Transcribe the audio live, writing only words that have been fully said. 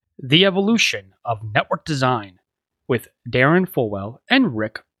The Evolution of Network Design with Darren Fulwell and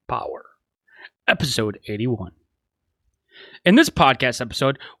Rick Bauer, episode 81. In this podcast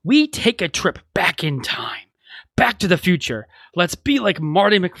episode, we take a trip back in time, back to the future. Let's be like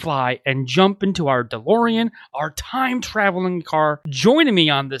Marty McFly and jump into our DeLorean, our time-traveling car. Joining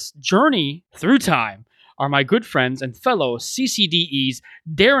me on this journey through time are my good friends and fellow CCDEs,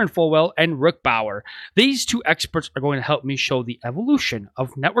 Darren Fulwell and Rick Bauer. These two experts are going to help me show the evolution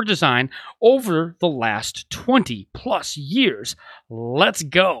of network design over the last 20 plus years. Let's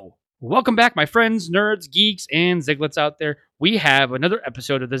go. Welcome back, my friends, nerds, geeks, and Ziglets out there. We have another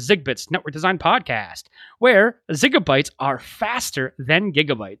episode of the ZigBits Network Design Podcast, where zigabytes are faster than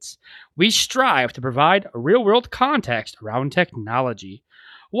gigabytes. We strive to provide a real-world context around technology.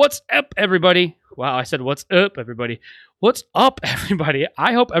 What's up, everybody? Wow, I said, what's up, everybody? What's up, everybody?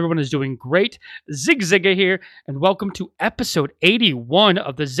 I hope everyone is doing great. Zig Zigga here, and welcome to episode 81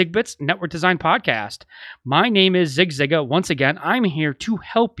 of the ZigBits Network Design Podcast. My name is Zig Zigga. Once again, I'm here to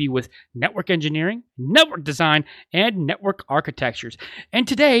help you with network engineering, network design, and network architectures. And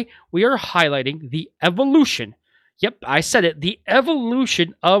today, we are highlighting the evolution. Yep, I said it, the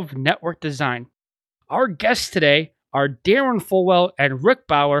evolution of network design. Our guests today are Darren Fulwell and Rick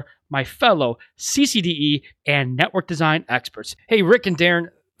Bauer, my fellow CCDE and network design experts. Hey, Rick and Darren,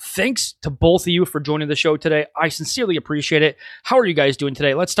 thanks to both of you for joining the show today. I sincerely appreciate it. How are you guys doing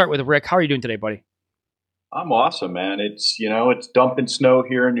today? Let's start with Rick. How are you doing today, buddy? I'm awesome, man. It's dumping snow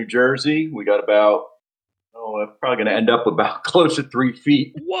here in New Jersey. We got about, probably going to end up about close to 3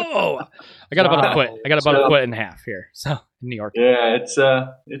 feet. Whoa! I got about a foot. I got about a foot and a half here. So in New York. Yeah,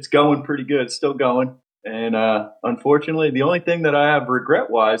 it's going pretty good. It's still going. And unfortunately, the only thing that I have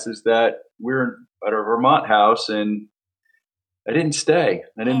regret-wise is that we're at a Vermont house, and I didn't stay.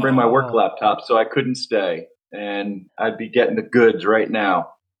 I didn't bring my work laptop, so I couldn't stay. And I'd be getting the goods right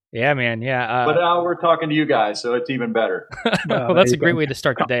now. Yeah, man. Yeah. But now we're talking to you guys, so it's even better. Well, that's a great way to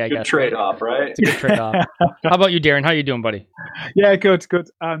start the day, I guess. Good trade-off, right? It's a good trade-off. How about you, Darren? How you doing, buddy? Yeah, good.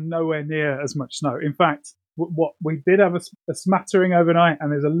 Nowhere near as much snow. In fact, what we did have a smattering overnight,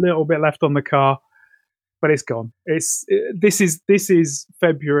 and there's a little bit left on the car. But it's gone. This is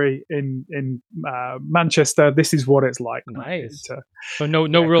February in Manchester. This is what it's like. Nice. So no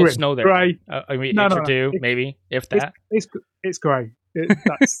real grim. snow there. Grey. I mean, inch or two, maybe, if that. It's grey.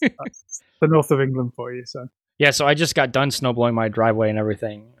 That's the north of England for you. So yeah. So I just got done snow blowing my driveway and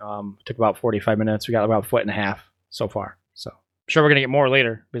everything. Took about 45 minutes. We got about a foot and a half so far. So I'm sure we're gonna get more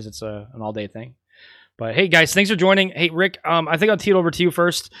later because it's an all day thing. But hey, guys, thanks for joining. Hey, Rick. I think I'll tee it over to you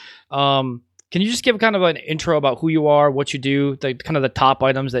first. Can you just give kind of an intro about who you are, what you do, kind of the top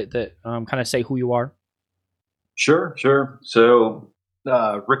items that kind of say who you are? Sure. So,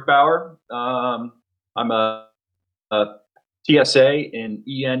 Rick Bauer, I'm a TSA in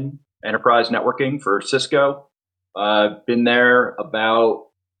EN Enterprise Networking for Cisco. I've been there about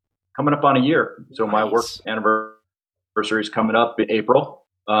coming up on a year. So my work anniversary is coming up in April.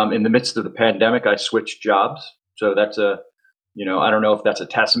 In the midst of the pandemic, I switched jobs. So that's I don't know if that's a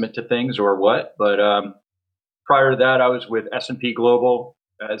testament to things or what, but prior to that, I was with S&P Global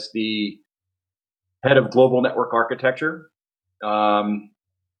as the head of global network architecture. And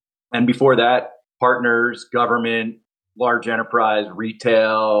before that, partners, government, large enterprise,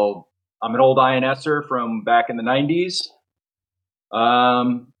 retail. I'm an old INSer from back in the 90s.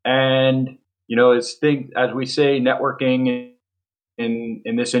 And, as we say, networking in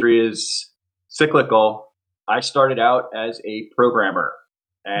this industry is cyclical. I started out as a programmer,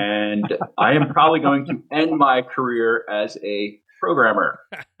 and I am probably going to end my career as a programmer.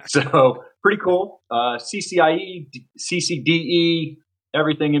 So pretty cool. CCIE, CCDE,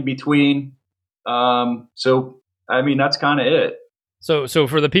 everything in between. That's kind of it. So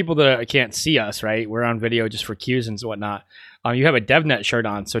for the people that can't see us, right? We're on video just for cues and whatnot. You have a DevNet shirt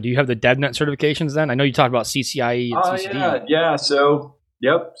on. So do you have the DevNet certifications then? I know you talked about CCIE and CCDE. Yeah.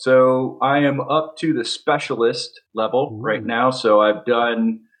 Yep. So I am up to the specialist level right now. So I've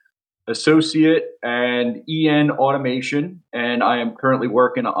done associate and EN automation, and I am currently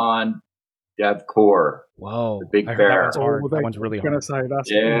working on DevCore. Whoa. The big bear. That one's hard. That one's really hard.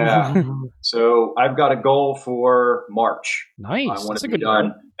 Yeah. So I've got a goal for March. Nice. I want to be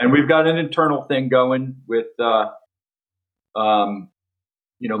done. And we've got an internal thing going with,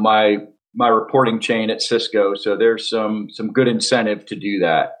 my reporting chain at Cisco. So there's some good incentive to do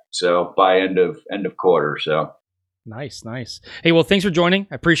that. So by end of quarter. So nice. Hey, well, thanks for joining.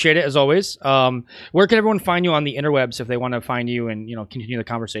 I appreciate it as always. Where can everyone find you on the interwebs if they want to find you and, continue the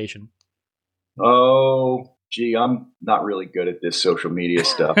conversation? Oh, Gee, I'm not really good at this social media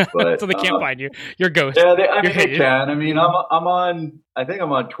stuff, but so they can't find you. You're a ghost. Yeah, they can. I mean, I'm on. I think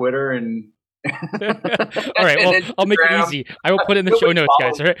I'm on Twitter and. All right. Well, I'll make it easy. I will put it in the show notes,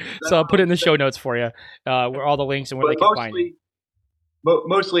 guys. All right. So I'll put it in the show notes for you, where all the links and where they can find you.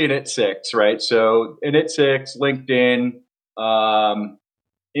 Mostly in It6, right? So in It6, LinkedIn,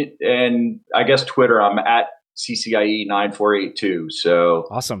 and I guess Twitter. I'm at CCIE 9482. So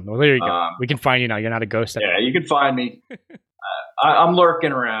awesome. Well, there you go. We can find you now. You're not a ghost anymore. Yeah, you can find me. I'm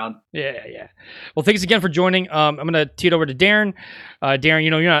lurking around. Yeah. Well, thanks again for joining. I'm going to tee it over to Darren.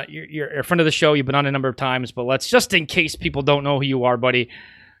 Darren, you're a friend of the show. You've been on a number of times, but let's, just in case people don't know who you are, buddy,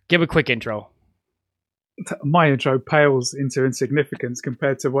 give a quick intro. My intro pales into insignificance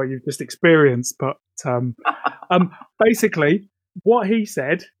compared to what you've just experienced. But basically, what he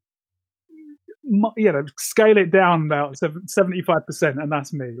said, scale it down about 75%, and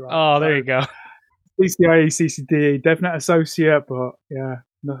that's me. Right? Oh, there you go. CCIE, CCDE, DevNet Associate, but yeah,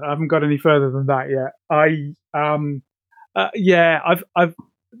 no, I haven't got any further than that yet. I've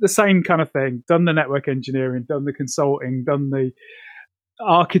the same kind of thing. Done the network engineering, done the consulting, done the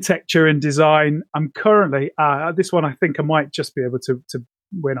architecture and design. I'm currently this one. I think I might just be able to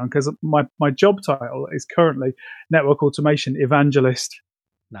win on, because my job title is currently network automation evangelist.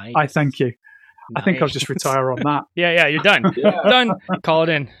 Nice. I thank you. Nice. I think I'll just retire on that. Yeah, you're done. Done. Call it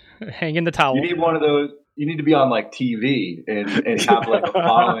in. Hang in the towel. You need one of those. You need to be on like TV and have like a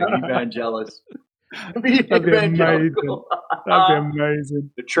following evangelist. That'd be amazing. That'd be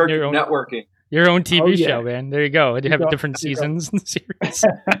amazing. The Church of Networking. Your own TV show, man. There you go. You have different seasons in the series.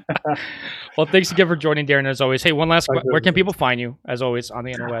 Well, thanks again for joining, Darren, as always. Hey, one last question. Where can people find you, as always, on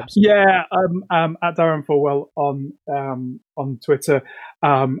the interwebs? Yeah, at Darren Fulwell on Twitter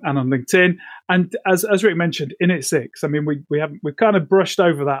and on LinkedIn. And as Rick mentioned, in It6, I mean, we've kind of brushed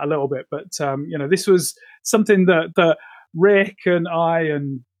over that a little bit, but this was something that Rick and I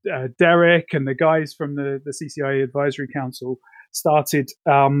and Derek and the guys from the CCIE Advisory Council started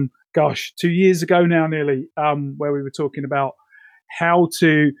 2 years ago now nearly, where we were talking about how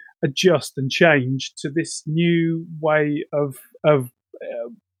to adjust and change to this new way of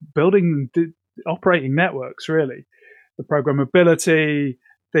building operating networks, really. The programmability,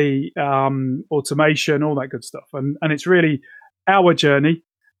 the automation, all that good stuff. And it's really our journey,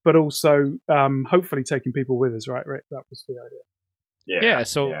 but also hopefully taking people with us, right, Rick? That was the idea. Yeah.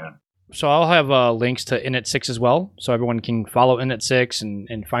 So I'll have links to Init6 as well, so everyone can follow Init6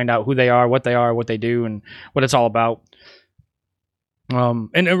 and find out who they are, what they do, and what it's all about.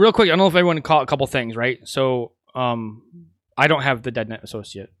 And real quick, I don't know if everyone caught a couple things, right? So I don't have the DevNet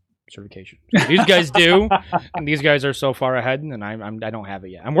Associate certification. So these guys do, and these guys are so far ahead, and I don't have it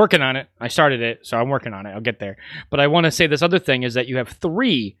yet. I'm working on it. I started it, so I'm working on it. I'll get there. But I want to say this other thing is that you have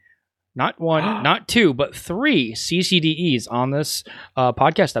 3. Not 1, not 2, but 3 CCDEs on this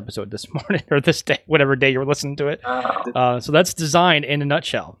podcast episode this morning, or this day, whatever day you're listening to it. So that's design in a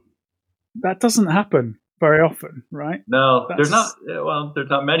nutshell. That doesn't happen very often, right? No, there's not. Well,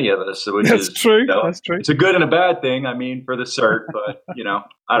 there's not many of us. Which that's is true. That's true. It's a good and a bad thing. I mean, for the cert, but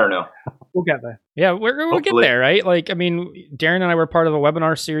I don't know. We'll get there. Yeah, we'll get there, right? Like, I mean, Darren and I were part of a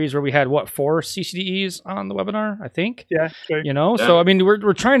webinar series where we had 4 CCDEs on the webinar, I think. Yeah, true. So I mean,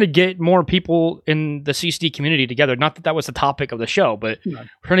 we're trying to get more people in the CCD community together. Not that was the topic of the show, but we're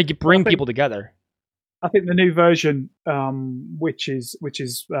trying to bring people together. I think the new version, which is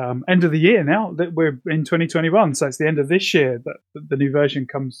end of the year now, that we're in 2021, so it's the end of this year that the new version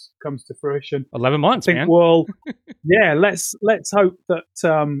comes to fruition. 11 months, I think, man. Well, yeah, let's hope that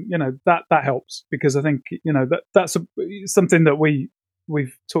that helps, because I think that's something that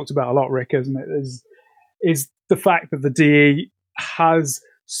we've talked about a lot, Rick, isn't it? Is the fact that the DE has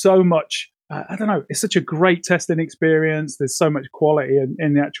so much. I don't know. It's such a great testing experience. There's so much quality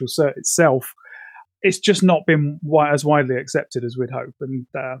in the actual cert itself. It's just not been as widely accepted as we'd hope, and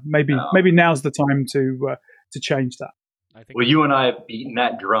maybe now's the time to change that. Well, you and I have beaten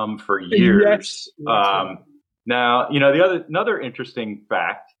that drum for years. Yes. Now, another interesting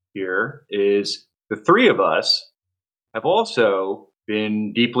fact here is the 3 of us have also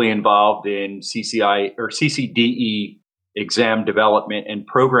been deeply involved in CCI or CCDE exam development and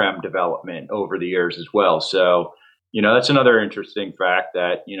program development over the years as well. So, that's another interesting fact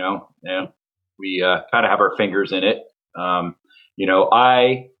that we kind of have our fingers in it. I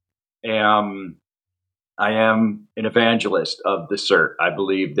am an evangelist of the cert. I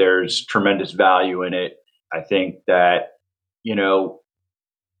believe there's tremendous value in it. I think that,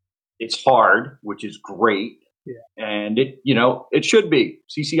 it's hard, which is great. Yeah. And it should be.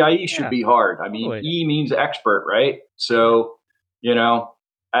 CCIE should be hard. I mean, totally. E means expert, right? So,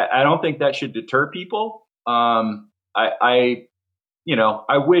 I don't think that should deter people. I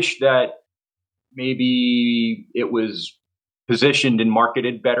I wish that maybe it was positioned and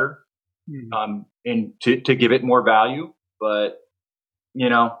marketed better, and to give it more value. But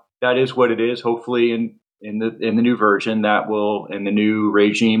that is what it is. Hopefully, in the new version, that will in the new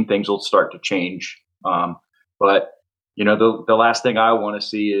regime, things will start to change. But the last thing I want to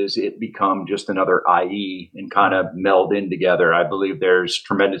see is it become just another IE and kind of meld in together. I believe there's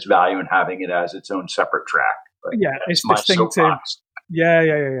tremendous value in having it as its own separate track. But yeah, it's distinctive.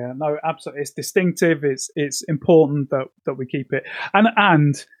 Yeah. No, absolutely. It's distinctive. It's important that we keep it.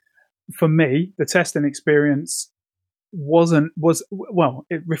 And for me, the testing experience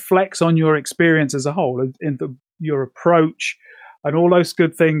it reflects on your experience as a whole, in your approach and all those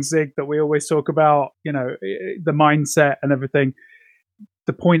good things, Zig, that we always talk about, the mindset and everything.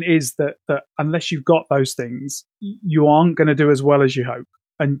 The point is that unless you've got those things, you aren't going to do as well as you hope.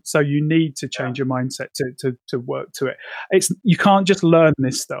 And so you need to change your mindset to work to it. You can't just learn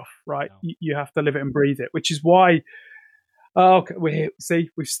this stuff, right? No. You have to live it and breathe it, which is why. Oh, we've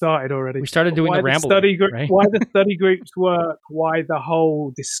started already. We started doing the ramble. Right? Why the study groups work, why the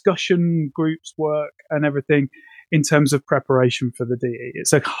whole discussion groups work, and everything in terms of preparation for the DE.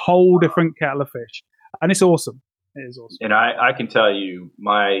 It's a whole different kettle of fish, and it's awesome. It is awesome. And I can tell you,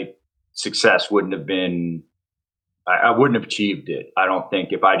 my success wouldn't have been. I wouldn't have achieved it, I don't think,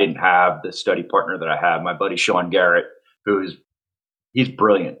 if I didn't have the study partner that I have, my buddy Sean Garrett, he's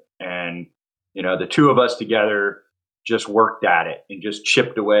brilliant. And, the two of us together just worked at it and just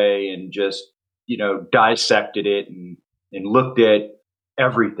chipped away and just, dissected it and looked at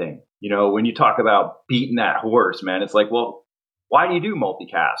everything. When you talk about beating that horse, man, it's like, well, why do you do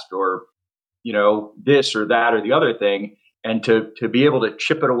multicast or, this or that or the other thing? And to be able to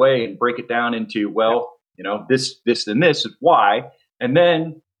chip it away and break it down into, well, this and this is why, and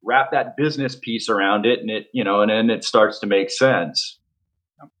then wrap that business piece around it, and it, and then it starts to make sense.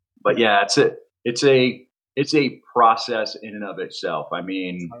 But yeah, it's a process in and of itself. I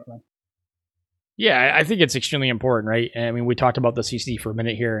mean, yeah, I think it's extremely important, right? I mean, we talked about the CCD for a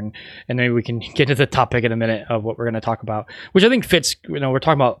minute here, and maybe we can get to the topic in a minute of what we're going to talk about, which I think fits. We're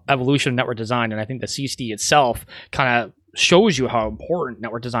talking about evolution of network design, and I think the CCD itself kind of shows you how important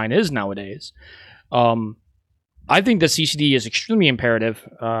network design is nowadays. I think the CCD is extremely imperative.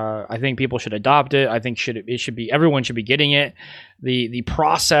 I think people should adopt it. I think everyone should be getting it. The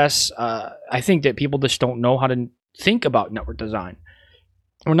process. I think that people just don't know how to think about network design.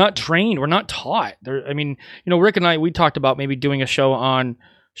 We're not trained. We're not taught. Rick and I, we talked about maybe doing a show on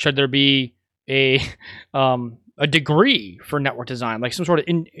should there be a degree for network design, like some sort of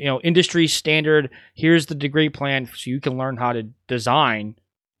industry standard. Here's the degree plan so you can learn how to design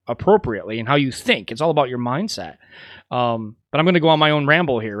appropriately and how you think. It's all about your mindset. But I'm going to go on my own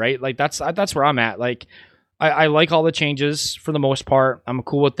ramble here, right? Like that's where I'm at. Like I like all the changes for the most part. I'm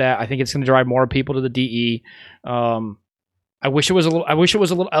cool with that. I think it's going to drive more people to the DE. I wish it was a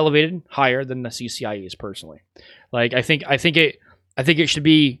little elevated higher than the CCIEs personally. Like I think it should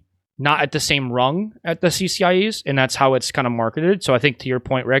be not at the same rung at the CCIEs, and that's how it's kind of marketed. So I think to your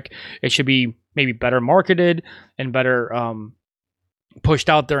point, Rick, it should be maybe better marketed and better pushed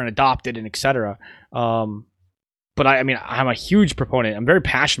out there and adopted and etc. But I'm a huge proponent. I'm very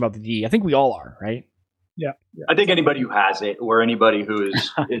passionate about the DE. I think we all are, right? Yeah. I think anybody who has it or anybody who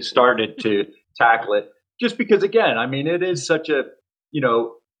is started to tackle it, just because again, it is such a,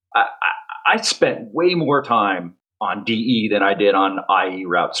 I spent way more time on DE than I did on IE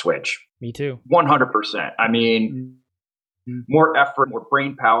route switch. Me too. 100%. More effort, more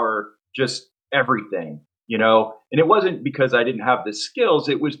brain power, just everything. And it wasn't because I didn't have the skills.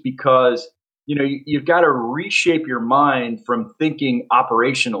 It was because, you've got to reshape your mind from thinking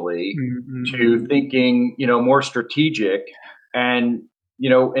operationally to thinking, more strategic and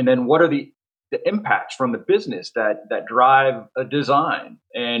then what are the impacts from the business that drive a design.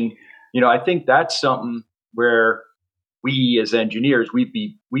 And, I think that's something where we as engineers,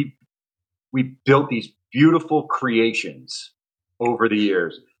 we built these beautiful creations over the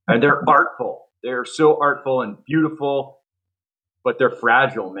years, and they're artful. They're so artful and beautiful, but they're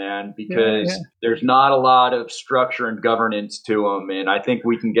fragile, man, because there's not a lot of structure and governance to them. And I think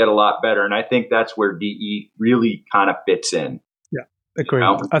we can get a lot better. And I think that's where DE really kind of fits in. Yeah, agree.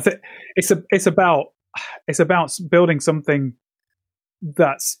 I think it's about building something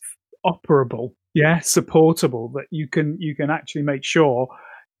that's operable, supportable, that you can actually make sure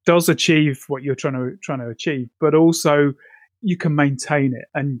does achieve what you're trying to achieve, but also you can maintain it,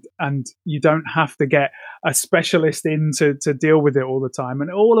 and you don't have to get a specialist in to deal with it all the time, and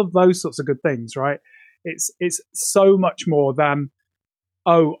all of those sorts of good things, right? It's so much more than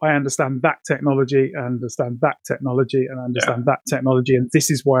oh, I understand that technology, I understand that technology, and I understand that technology, and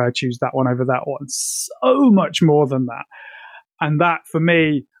this is why I choose that one over that one. So much more than that. And that, for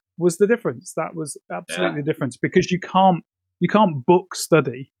me, was the difference. That was absolutely the difference, because you can't book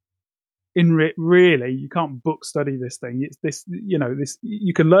study. Really, you can't book study this thing. It's this,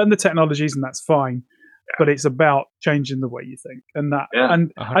 you can learn the technologies, and that's fine. But it's about changing the way you think, and that,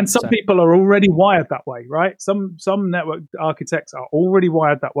 and some people are already wired that way, right? Some network architects are already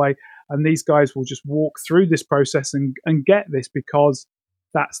wired that way, and these guys will just walk through this process and get this because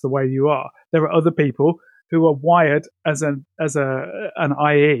that's the way you are. There are other people who are wired as an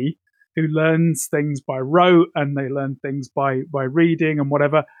IE who learns things by rote, and they learn things by reading and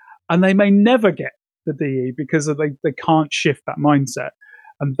whatever, and they may never get the DE because they can't shift that mindset,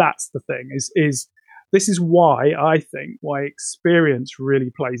 and that's the thing is. This is why I think experience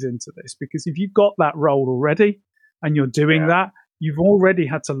really plays into this, because if you've got that role already and you're doing that, you've already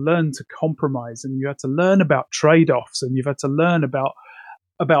had to learn to compromise, and you had to learn about trade-offs, and you've had to learn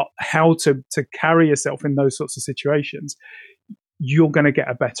about how to carry yourself in those sorts of situations. You're going to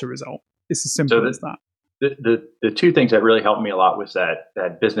get a better result. It's as simple as that. The two things that really helped me a lot was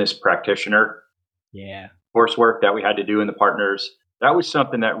that business practitioner coursework that we had to do in the partners. That was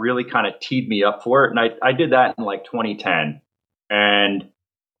something that really kind of teed me up for it. And I did that in like 2010. And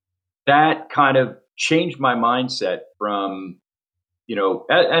that kind of changed my mindset from,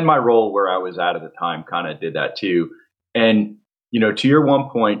 and my role where I was at the time kind of did that too. And, to your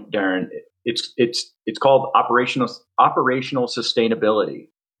one point, Darren, it's called operational sustainability.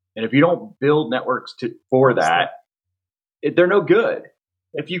 And if you don't build networks for that, they're no good.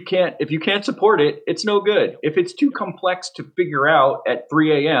 If you can't support it, it's no good. If it's too complex to figure out at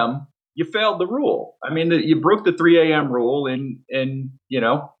 3 a.m., you failed the rule. I mean, you broke the 3 a.m. rule, and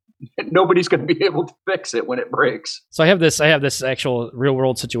nobody's going to be able to fix it when it breaks. So I have this actual real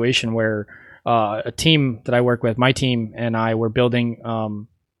world situation where a team that I work with, my team and I, were building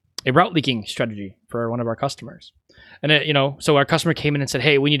a route leaking strategy for one of our customers. And so our customer came in and said,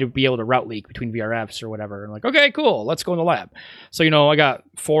 hey, we need to be able to route leak between VRFs or whatever. And like, okay, cool, let's go in the lab. So, I got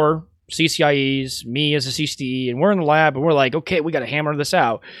 4 CCIEs, me as a CCDE, and we're in the lab, and we're like, okay, we got to hammer this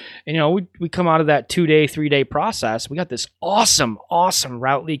out. And, we come out of that 2-day, 3-day process. We got this awesome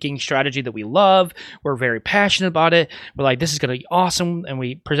route leaking strategy that we love. We're very passionate about it. We're like, this is going to be awesome. And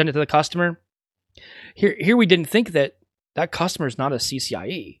we present it to the customer. Here we didn't think that customer is not a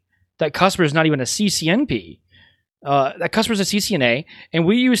CCIE. That customer is not even a CCNP. That customer's a CCNA, and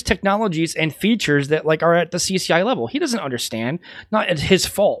we use technologies and features that are at the CCI level. He doesn't understand. Not it's his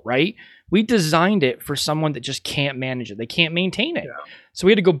fault, right? We designed it for someone that just can't manage it. They can't maintain it. Yeah. So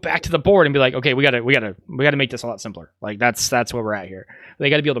we had to go back to the board and be like, okay, we gotta make this a lot simpler. Like that's where we're at here. They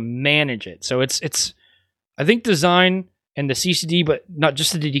got to be able to manage it. So it's I think design and the CCD, but not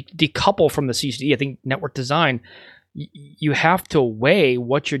just to decouple from the CCD. I think network design, you have to weigh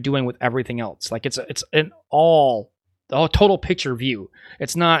what you're doing with everything else. Like it's an all total picture view.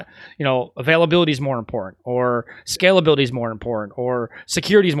 It's not, availability is more important, or scalability is more important, or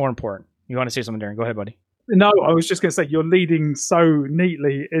security is more important. You want to say something, Darren? Go ahead, buddy. No, I was just going to say you're leading so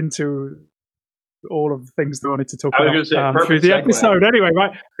neatly into all of the things that I wanted to talk about through the episode anyway,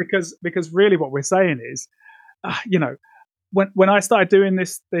 right? Because really what we're saying is, when I started doing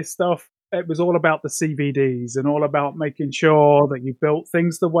this stuff, it was all about the CVDs and all about making sure that you built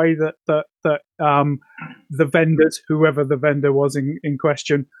things the way that the vendors, whoever the vendor was in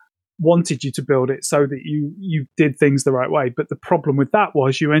question, wanted you to build it, so that you did things the right way. But the problem with that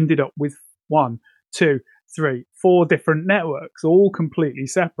was you ended up with 1, 2, 3, 4 different networks, all completely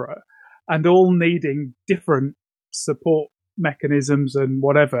separate and all needing different support mechanisms and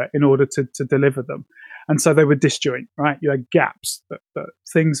whatever in order to deliver them. And so they were disjoint, right? You had gaps that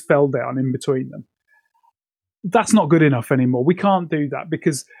things fell down in between them. That's not good enough anymore. We can't do that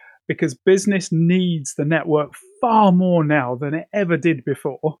because business needs the network far more now than it ever did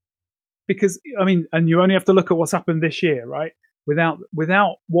before. Because, and you only have to look at what's happened this year, right? Without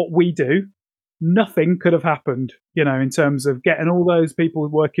what we do, nothing could have happened, in terms of getting all those people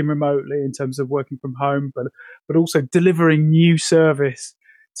working remotely, in terms of working from home, but also delivering new service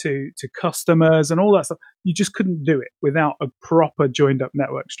to customers and all that stuff. You just couldn't do it without a proper joined up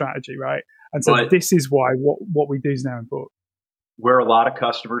network strategy, right? And so this is why what we do is now important. Where a lot of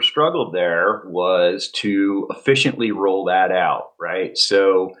customers struggled there was to efficiently roll that out, right?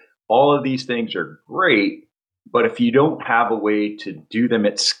 So all of these things are great, but if you don't have a way to do them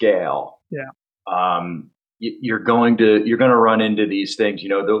at scale, you're going to run into these things.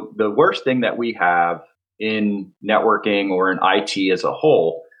 The worst thing that we have in networking or in IT as a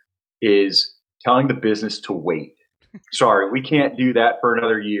whole is telling the business to wait. sorry, we can't do that for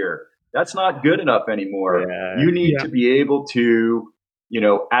another year. That's not good enough anymore. Yeah. You need to be able to,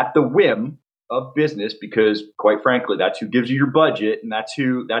 at the whim of business, because quite frankly, that's who gives you your budget, and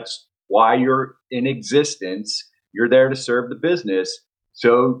that's why you're in existence. You're there to serve the business.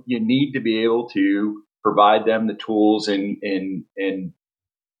 So you need to be able to provide them the tools and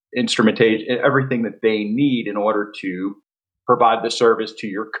instrumentation, everything that they need in order to provide the service to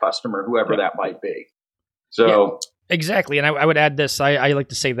your customer, whoever that might be. So exactly. And I would add this. I like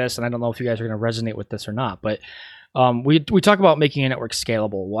to say this, and I don't know if you guys are going to resonate with this or not, but we talk about making a network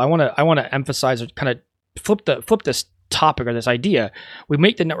scalable. Well, I want to emphasize or kind of flip this topic or this idea. We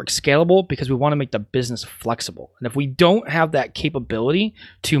make the network scalable because we want to make the business flexible. And if we don't have that capability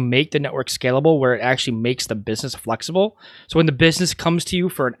to make the network scalable where it actually makes the business flexible, so when the business comes to you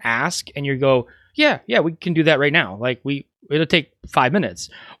for an ask and you go, yeah, we can do that right now. Like it'll take 5 minutes.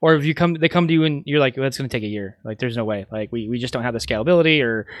 Or if they come to you and you're like, well, it's going to take a year. Like there's no way. Like we just don't have the scalability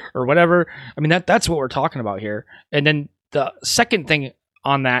or whatever. I mean, that's what we're talking about here. And then the second thing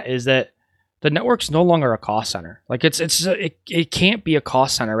on that is that the network's no longer a cost center. Like it can't be a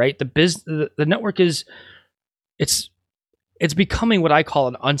cost center, right? The network it's becoming what I call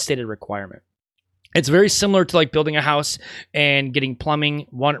an unstated requirement. It's very similar to like building a house and getting plumbing,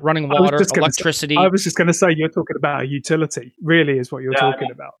 running water, electricity. I was just going to say, you're talking about a utility, really, is what you're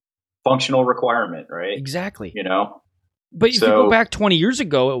talking about. Functional requirement, right? Exactly. But if you go back 20 years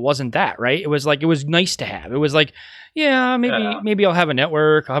ago, it wasn't that, right? It was nice to have. It was like, maybe I'll have a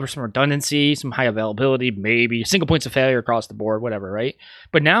network, I'll have some redundancy, some high availability, maybe single points of failure across the board, whatever, right?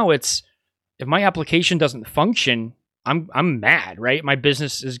 But now it's, if my application doesn't function, I'm mad, right? My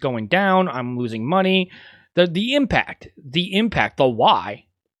business is going down, I'm losing money. The impact, the why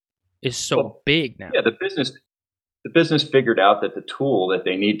is so big now. Yeah, the business figured out that the tool that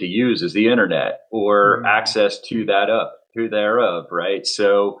they need to use is the internet or access to thereof, right?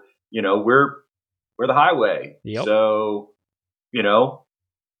 So, we're the highway. Yep. So,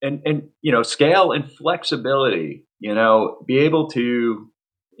 and scale and flexibility, be able to,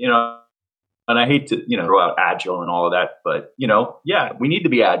 and I hate to, throw out agile and all of that, but, we need to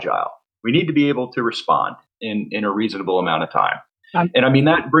be agile. We need to be able to respond in a reasonable amount of time. And I mean,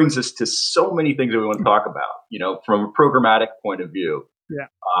 that brings us to so many things that we want to talk about, from a programmatic point of view. Yeah.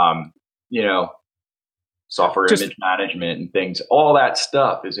 Software image management and things, all that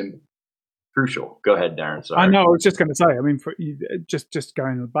stuff is crucial. Go ahead, Darren. Sorry. I know. I was just going to say, I mean, for just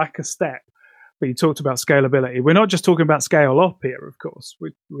going back a step, but you talked about scalability. We're not just talking about scale up here, of course.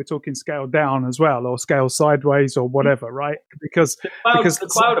 We're talking scale down as well, or scale sideways, or whatever, right? Because the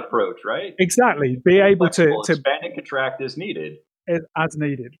cloud approach, right? Exactly. Be able to expand and contract as needed. As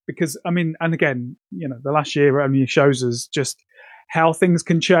needed. Because I mean, and again, the last year only shows us just how things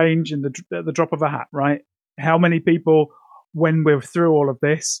can change in the drop of a hat, right? How many people, when we're through all of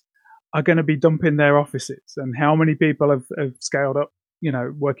this, are going to be dumping their offices, and how many people have scaled up,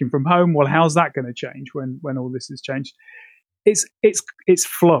 working from home. Well, how's that going to change when all this has changed? It's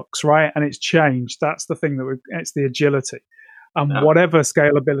flux, right? And it's change. That's the thing it's the agility. Whatever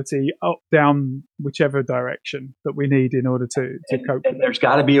scalability, up, down, whichever direction that we need in order to cope. And there's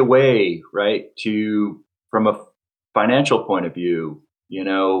got to be a way, right, from a financial point of view,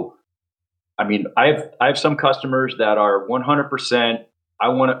 I mean, I have some customers that are 100%. I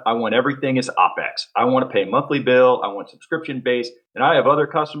want everything as OpEx. I want to pay a monthly bill. I want subscription based. And I have other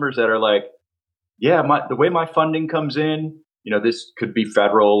customers that are like, the way my funding comes in, this could be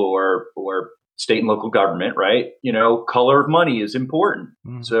federal or state and local government, right? Color of money is important.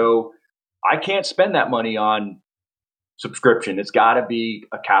 So I can't spend that money on subscription. It's got to be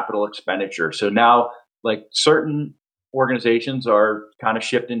a capital expenditure. So now, like, certain organizations are kind of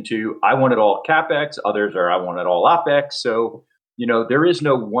shifting to, I want it all CapEx. Others are, I want it all OpEx. So, there is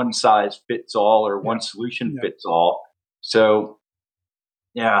no one size fits all or one solution fits all. So,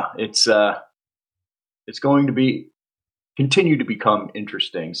 it's going to continue to become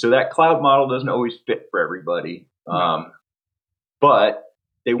interesting. So that cloud model doesn't always fit for everybody, but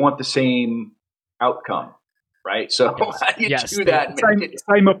they want the same outcome, right? So how do you do that?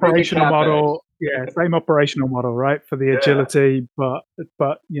 Same operational model. Yeah, same operational model, right? For the agility, but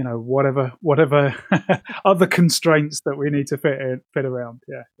whatever other constraints that we need to fit around.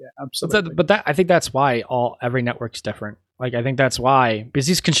 Yeah, absolutely. But I think that's why every network's different. Like, I think that's why, because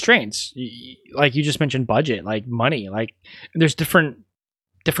these constraints, like you just mentioned, budget, like money, like there's different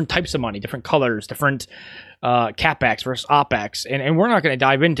types of money, different colors, different CapEx versus OpEx, and we're not going to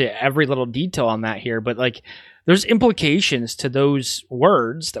dive into every little detail on that here, but like there's implications to those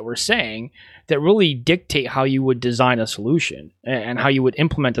words that we're saying that really dictate how you would design a solution and how you would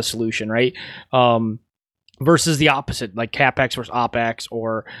implement a solution, right? versus the opposite, like CapEx versus OpEx,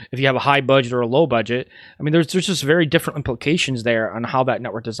 or if you have a high budget or a low budget. I mean, there's just very different implications there on how that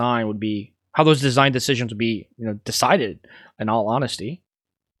network design would be, how those design decisions would be, decided, in all honesty.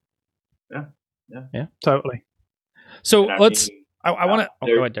 Yeah. Totally. So I want to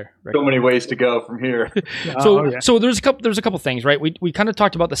go ahead there, Rick. So many ways to go from here. So there's a couple things, right? We kind of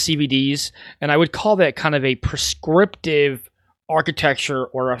talked about the CVDs, and I would call that kind of a prescriptive architecture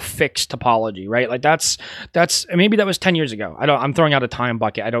or a fixed topology, right? Like that's maybe that was 10 years ago. I'm throwing out a time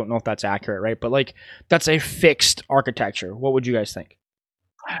bucket. I don't know if that's accurate, right? But like that's a fixed architecture. What would you guys think?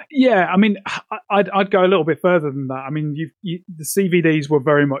 Yeah, I mean, I'd go a little bit further than that. I mean, the CVDs were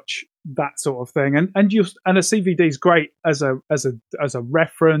very much that sort of thing, and a CVD is great as a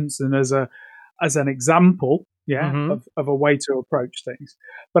reference and as an example, of a way to approach things.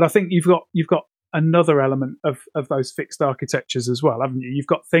 But I think you've got another element of those fixed architectures as well, haven't you? You've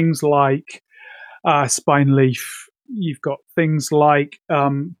got things like spine leaf. You've got things like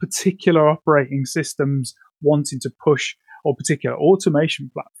particular operating systems wanting to push, or particular automation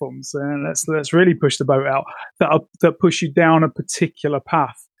platforms, and let's really push the boat out that push you down a particular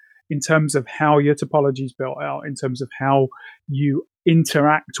path in terms of how your topology is built out, in terms of how you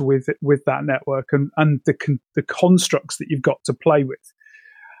interact with that network and the constructs that you've got to play with.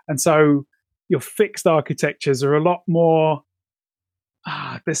 And so your fixed architectures are a lot more.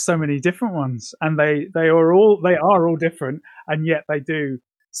 There's so many different ones, and they are all different, and yet they do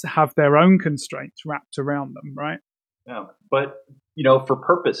have their own constraints wrapped around them, right? Yeah, but for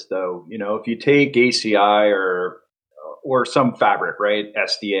purpose though, if you take ACI or some fabric, right,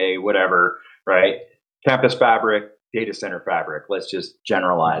 SDA, whatever, right, campus fabric, data center fabric. Let's just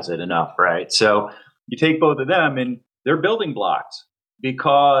generalize it enough, right? So you take both of them, and they're building blocks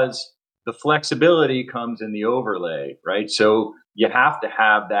because the flexibility comes in the overlay, right? So you have to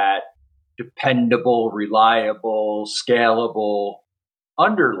have that dependable, reliable, scalable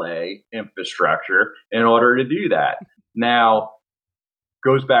underlay infrastructure in order to do that. Now,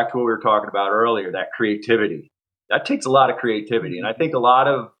 goes back to what we were talking about earlier, that creativity. That takes a lot of creativity. And I think a lot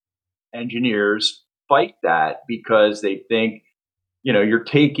of engineers fight that because they think, you're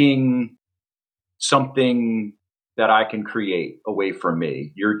taking something that I can create away from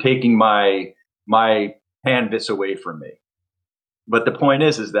me. You're taking my canvas away from me. But the point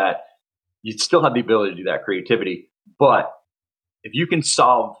is that you still have the ability to do that creativity. But if you can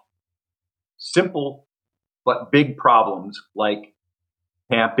solve simple but big problems like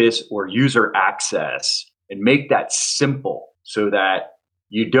campus or user access and make that simple so that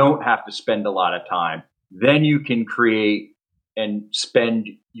you don't have to spend a lot of time, then you can create and spend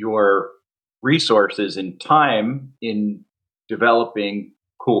your resources and time in developing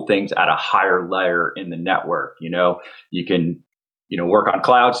cool things at a higher layer in the network. You can work on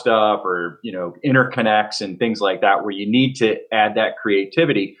cloud stuff or, interconnects and things like that, where you need to add that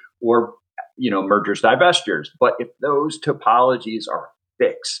creativity, or, mergers, divestitures. But if those topologies are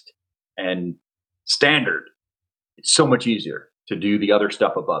fixed and standard, it's so much easier to do the other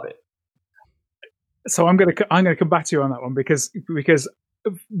stuff above it. So I'm going to come back to you on that one because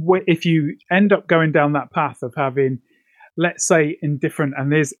if you end up going down that path of having, let's say, indifferent,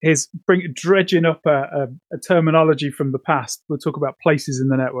 and here's dredging up a terminology from the past. We'll talk about places in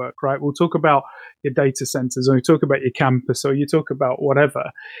the network, right? We'll talk about your data centers, or you talk about your campus, or you talk about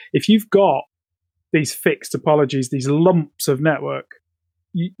whatever. If you've got these fixed topologies, these lumps of network,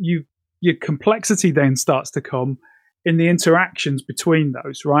 your complexity then starts to come in the interactions between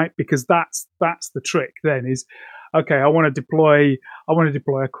those, right? Because that's the trick. Then is, okay, I want to deploy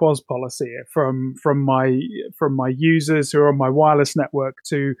a QoS policy from my users who are on my wireless network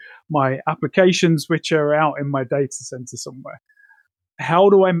to my applications which are out in my data center somewhere. How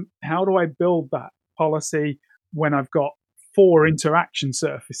do I build that policy when I've got 4 interaction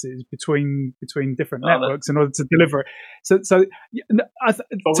surfaces between different networks in order to deliver it? So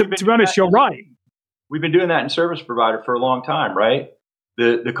to be honest, you're right. We've been doing that in service provider for a long time, right?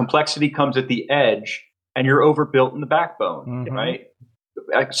 The complexity comes at the edge, and you're overbuilt in the backbone, right?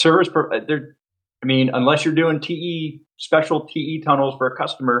 Unless you're doing special TE tunnels for a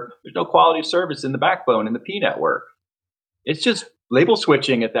customer, there's no quality of service in the backbone in the P network. It's just label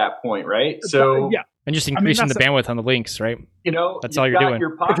switching at that point, right? So yeah. And just increasing the bandwidth on the links, right? That's all you're doing.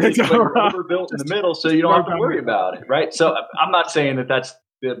 Your pockets, but you're overbuilt in the middle, so you don't have to worry about it, right? So I'm not saying that that's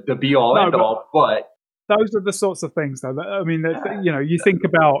the be all end all, but those are the sorts of things, though. You think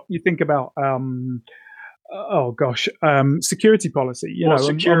about security policy.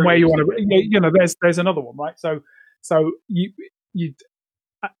 And where you want to. There's another one, right? So you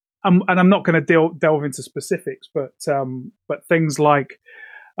and I'm not going to delve into specifics, but things like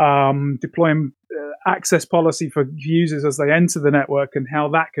deploying access policy for users as they enter the network, and how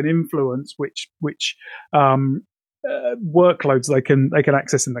that can influence which workloads they can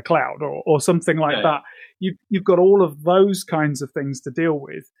access in the cloud, or something like that. You've got all of those kinds of things to deal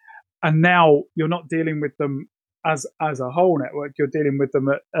with, and now you're not dealing with them as a whole network. You're dealing with them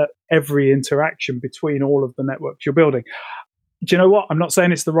at every interaction between all of the networks you're building. Do you know what? I'm not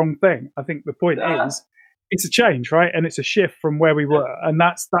saying it's the wrong thing. I think the point is it's a change, right? And it's a shift from where we were. And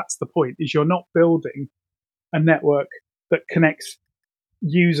that's the point, is you're not building a network that connects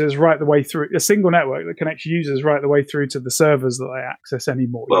users right the way through, a single network that connects users right the way through to the servers that they access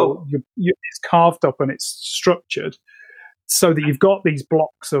anymore. Well, It's carved up and it's structured so that you've got these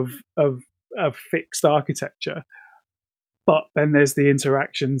blocks of fixed architecture. But then there's the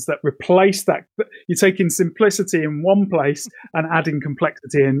interactions that replace that. You're taking simplicity in one place and adding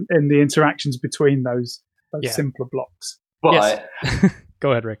complexity in the interactions between those simpler blocks. But yes.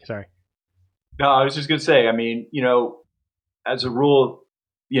 Go ahead, Rick. Sorry. No, I was just going to say, I mean, as a rule,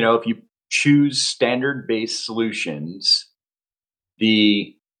 if you choose standard-based solutions,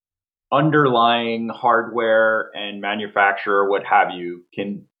 the underlying hardware and manufacturer, what have you,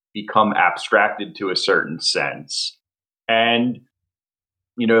 can become abstracted to a certain sense. And,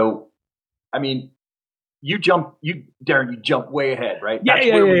 I mean, Darren, you jump way ahead, right? That's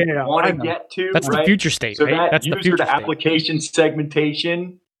where we want to get to. That's right? the future state, so right? That's the user future to state. application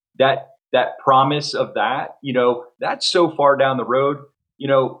segmentation, that promise of that, that's so far down the road.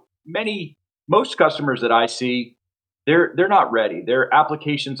 Most customers that I see, they're not ready. Their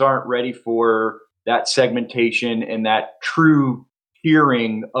applications aren't ready for that segmentation and that true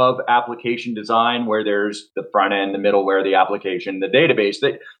tiering of application design, where there's the front end, the middleware, the application, the database.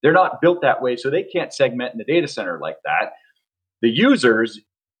 They're not built that way, so they can't segment in the data center like that. The users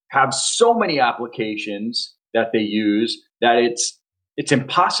have so many applications that they use that it's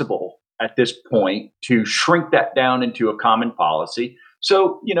impossible at this point to shrink that down into a common policy.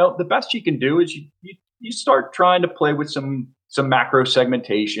 So, the best you can do is you start trying to play with some macro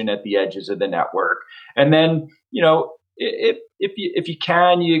segmentation at the edges of the network. And then, if you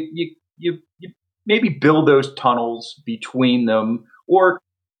can, you maybe build those tunnels between them, or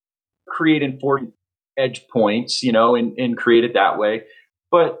create enforcement edge points, and create it that way.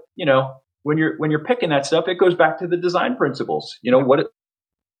 But, when you're picking that stuff, it goes back to the design principles.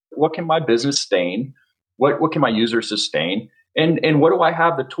 What can my business sustain? What can my users sustain? And what do I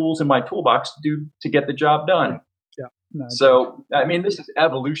have the tools in my toolbox to do to get the job done? Yeah. No, so, I mean, this is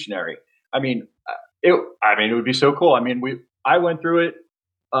evolutionary. I mean, it would be so cool. I mean, I went through it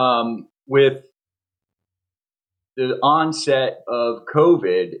with the onset of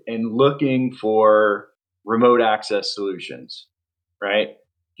COVID and looking for remote access solutions, right?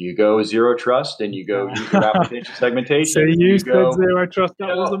 You go zero trust and you go user application segmentation. So you said zero trust.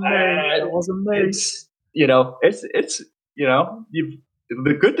 That wasn't me. That wasn't me.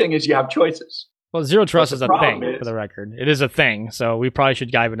 The good thing is you have choices. Well, zero trust is a thing, for the record. It is a thing, so we probably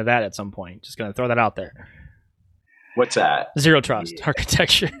should dive into that at some point. Just going to throw that out there. What's that? Zero trust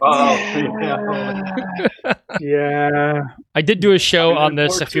architecture. Oh, yeah. I did do a show on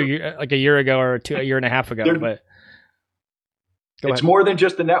this a year ago or a year and a half ago, but it's more than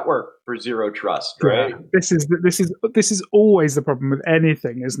just the network for zero trust, right? Yeah. This is always the problem with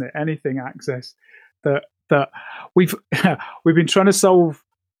anything, isn't it? Anything access that we've been trying to solve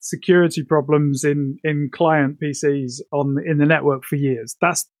security problems in client PCs in the network for years.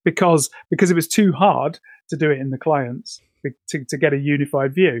 That's because it was too hard to do it in the clients to get a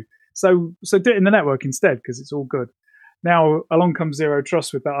unified view. So do it in the network instead, because it's all good. Now along comes zero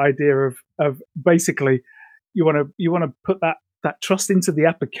trust with that idea of basically you want to put that trust into the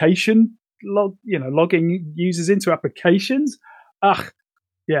application logging users into applications.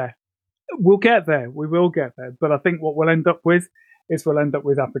 Yeah, we'll get there. We will get there. But I think what we'll end up with is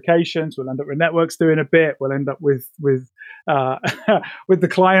applications. We'll end up with networks doing a bit. We'll end up with the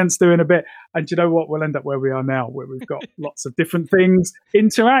clients doing a bit. And you know what? We'll end up where we are now, where we've got lots of different things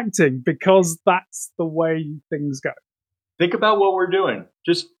interacting, because that's the way things go. Think about what we're doing.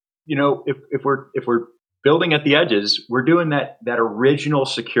 Just, if we're building at the edges, we're doing that original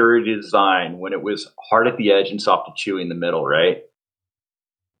security design when it was hard at the edge and soft to chewy in the middle, right?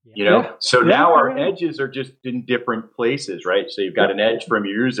 Now our edges are just in different places, right? So you've got an edge from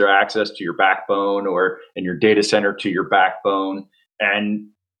your user access to your backbone, or in your data center to your backbone. And,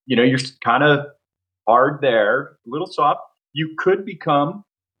 you're kind of hard there, a little soft. You could become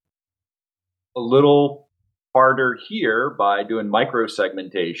a little harder here by doing micro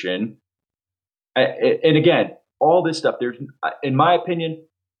segmentation. And again, all this stuff, in my opinion,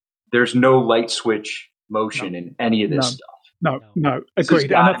 there's no light switch motion in any of this stuff. No, This has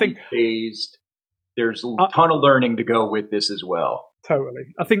agreed. And I gotta think be phased. There's a ton of learning to go with this as well.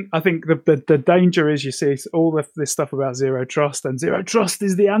 totally. I think the danger is you see all this stuff about zero trust, and zero trust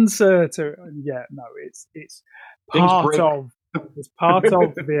is the answer to. Yeah, no, it's Things part break. of. It's part of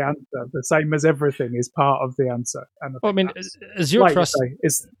the answer. The same as everything is part of the answer. And Well, I mean, that's, zero like you trust. say,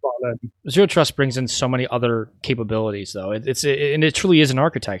 it's about learning. Zero trust brings in so many other capabilities, though. And it truly is an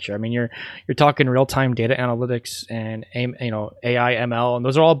architecture. I mean, you're talking real time data analytics and AI, ML, and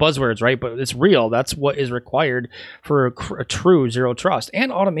those are all buzzwords, right? But it's real. That's what is required for a true zero trust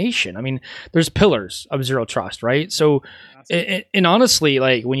and automation. I mean, there's pillars of zero trust, right? So, and honestly,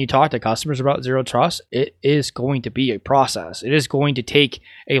 like when you talk to customers about zero trust, it is going to be a process. It is going to take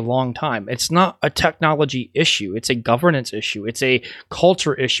a long time. It's not a technology issue. It's a governance issue. It's a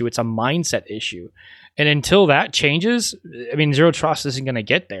culture issue. It's a mindset issue. And until that changes, I mean, zero trust isn't going to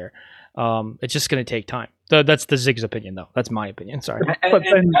get there. It's just going to take time. That's the Zig's opinion, though. That's my opinion. Sorry. And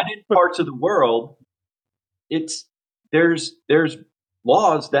in parts of the world, there's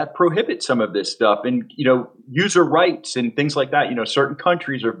laws that prohibit some of this stuff, and user rights and things like that. Certain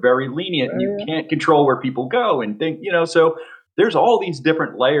countries are very lenient, and you can't control where people go and think. So there's all these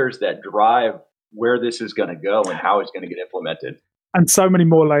different layers that drive where this is going to go and how it's going to get implemented. And so many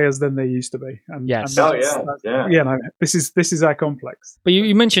more layers than there used to be. And, yes. No, this is our complex. But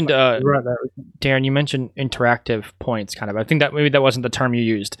you mentioned, right there, Darren, you mentioned interactive points, kind of. I think that maybe that wasn't the term you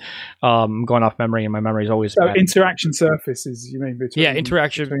used. Going off memory, and my memory is always so bad. Interaction surfaces, you mean?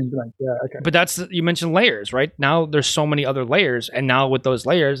 Interaction. Okay. But you mentioned layers, right? Now there's so many other layers, and now with those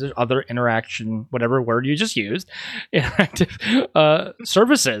layers, there's other interaction, whatever word you just used, interactive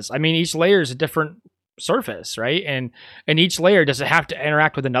services. I mean, each layer is a different surface, right? And each layer, does it have to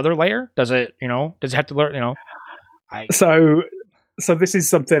interact with another layer? Does it have to learn, So this is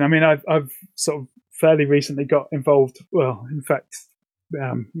something, I mean, I've sort of fairly recently got involved. Well, in fact,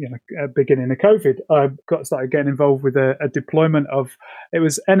 beginning of COVID, I started getting involved with a deployment of, it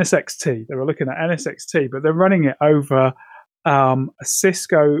was NSXT. They were looking at NSXT, but they're running it over a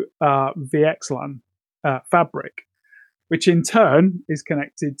Cisco VXLAN fabric, which in turn is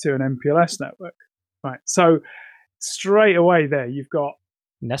connected to an MPLS network. Right, so straight away there you've got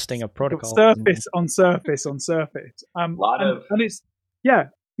nesting of protocols, surface on surface on surface. And it's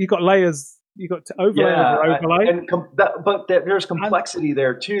you've got layers, you've got to overlay over overlay, but there's complexity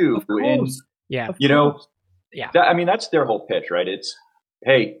there too. And I mean that's their whole pitch, right? It's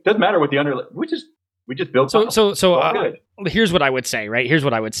doesn't matter what the underlay. We just build. So here's what I would say, right? Here's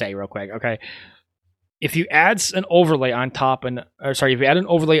what I would say real quick, okay. If you add an overlay on top if you add an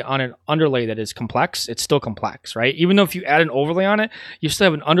overlay on an underlay that is complex, it's still complex, right? Even though if you add an overlay on it, you still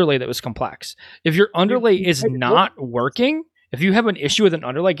have an underlay that was complex. If your underlay is not working, if you have an issue with an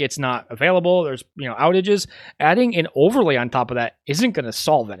underlay, it's not available, there's outages, adding an overlay on top of that isn't going to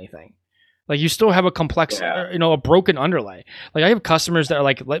solve anything. Like you still have a complex, a broken underlay. Like I have customers that are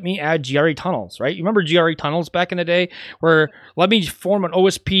like, let me add GRE tunnels, right? You remember GRE tunnels back in the day where let me form an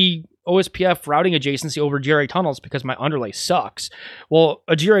OSPF routing adjacency over GRE tunnels because my underlay sucks. Well,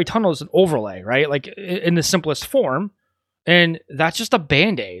 a GRE tunnel is an overlay, right? Like in the simplest form. And that's just a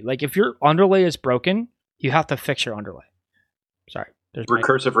Band-Aid. Like if your underlay is broken, you have to fix your underlay. Sorry.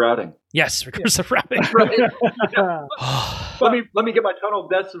 Recursive routing. Yes, recursive routing. Let me get my tunnel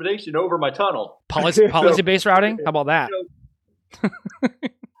destination over my tunnel. Policy-based routing? How about that?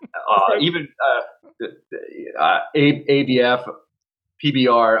 Even ABF,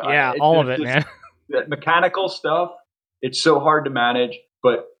 PBR. Yeah, all of it, man. Mechanical stuff, it's so hard to manage.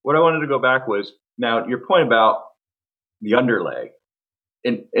 But what I wanted to go back was, now your point about the underlay.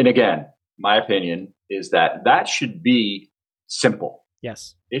 And again, my opinion is that should be simple.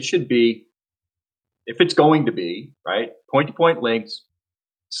 Yes. It should be, if it's going to be, right, point-to-point links,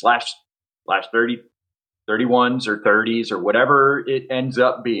 slash 30, 31s or 30s or whatever it ends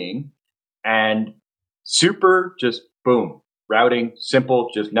up being, and super just boom, routing, simple,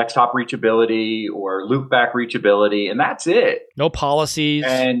 just next hop reachability or loop back reachability, and that's it. No policies,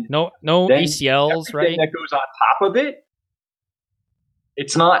 and no ACLs, right? That goes on top of it,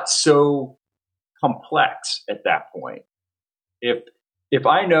 it's not so complex at that point. If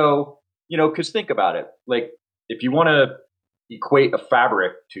I know, because think about it, like if you want to equate a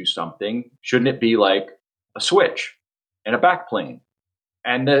fabric to something, shouldn't it be like a switch and a backplane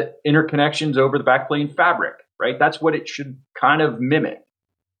and the interconnections over the backplane fabric, right? That's what it should kind of mimic.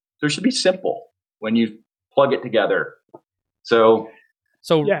 So it should be simple when you plug it together. So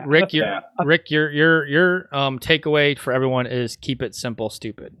Rick, your takeaway for everyone is keep it simple,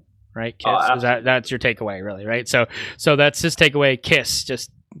 stupid. Right, KISS. That's your takeaway, really, right? So that's his takeaway. KISS,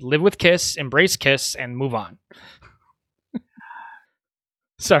 just live with KISS, embrace KISS, and move on.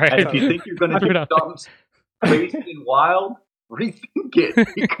 Sorry. And if you think you're going to do something crazy and wild, rethink it,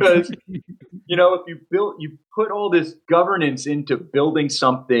 because if you put all this governance into building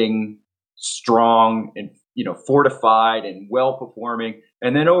something strong and fortified and well performing,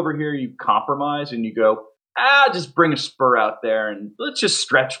 and then over here you compromise and you go, just bring a spur out there and let's just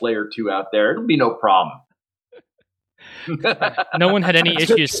stretch layer 2 out there. It'll be no problem. No one had any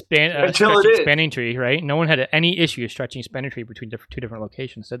issues stretching spanning tree, right? No one had any issues stretching spanning tree between two different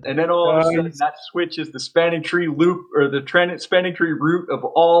locations, did they? And then all of a sudden that switches the spanning tree loop or the spanning tree route of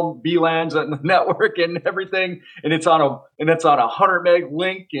all VLANs on the network and everything, and it's on a 100 meg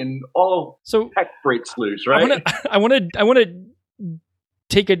link, and all heck breaks loose, right? I want to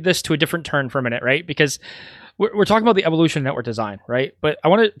take this to a different turn for a minute, right? Because we're talking about the evolution of network design, right? But I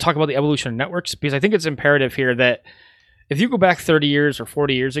want to talk about the evolution of networks, because I think it's imperative here that if you go back 30 years or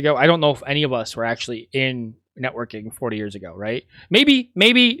 40 years ago, I don't know if any of us were actually in networking 40 years ago, right?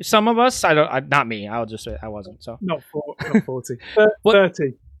 Maybe some of us. Not me. I'll just say I wasn't. So not 40.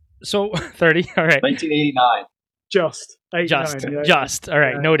 30. So 30. All right. 1989. Just. 89, just. All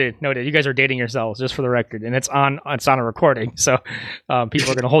right. Noted. You guys are dating yourselves, just for the record, and it's on a recording, so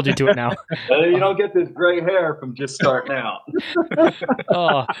people are going to hold you to it now. You don't get this gray hair from just starting out.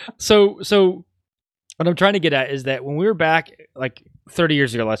 So what I'm trying to get at is that when we were back like 30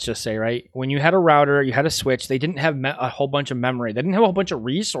 years ago, let's just say, right, when you had a router, you had a switch, they didn't have a whole bunch of memory. They didn't have a whole bunch of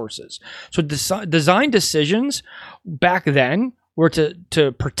resources. So design decisions back then were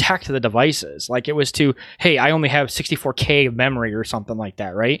to protect the devices. Like it was to, hey, I only have 64K of memory or something like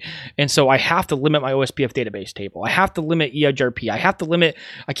that, right? And so I have to limit my OSPF database table. I have to limit EIGRP.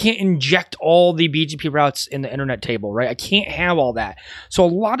 I can't inject all the BGP routes in the internet table, right? I can't have all that. So a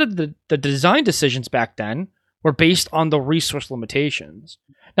lot of the design decisions back then were based on the resource limitations.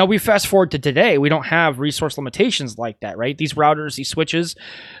 Now we fast forward to today, we don't have resource limitations like that, right? These routers, these switches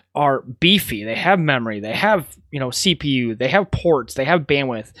are beefy. They have memory, they have, CPU, they have ports, they have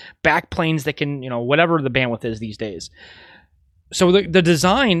bandwidth, backplanes that can, whatever the bandwidth is these days. So the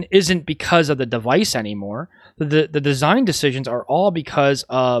design isn't because of the device anymore. The design decisions are all because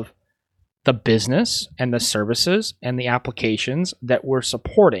of the business and the services and the applications that we're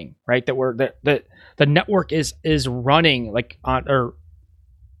supporting, right? That the network is running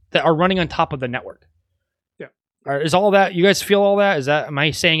that are running on top of the network. Yeah. Is all that, you guys feel all that? Am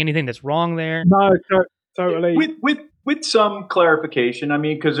I saying anything that's wrong there? No, totally. With some clarification,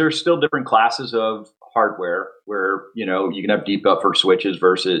 because there's still different classes of hardware where, you can have deep buffer switches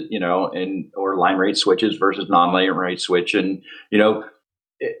versus, or line rate switches versus non-line rate switch. And,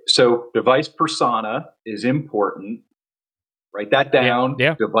 so device persona is important. Write that down.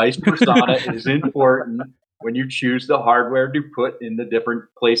 Yeah. Device persona is important when you choose the hardware to put in the different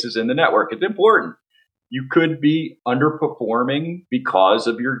places in the network. It's important. You could be underperforming because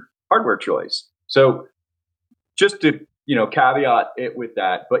of your hardware choice. So just to, caveat it with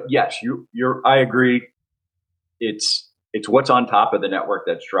that, but yes, I agree. It's what's on top of the network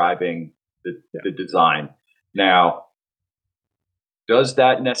that's driving the design. Now, does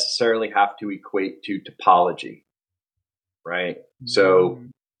that necessarily have to equate to topology? Right. So,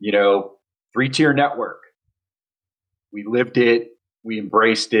 3-tier network. We lived it. We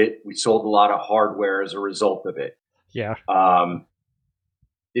embraced it. We sold a lot of hardware as a result of it. Yeah.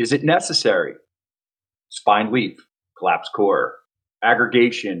 Is it necessary? Spine leaf, collapse core,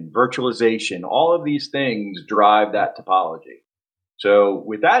 aggregation, virtualization, all of these things drive that topology. So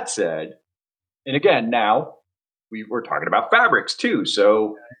with that said, and again, now we're talking about fabrics too.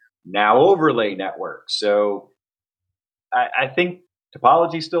 So now overlay networks. So I think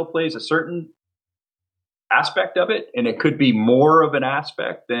topology still plays a certain aspect of it, and it could be more of an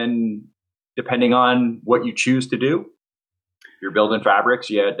aspect than depending on what you choose to do. You're building fabrics,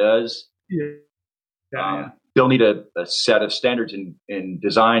 it does. Still need a set of standards in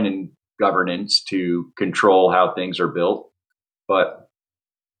design and governance to control how things are built. But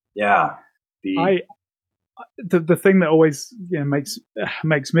the thing that always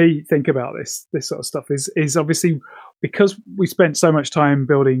makes me think about this sort of stuff is obviously because we spent so much time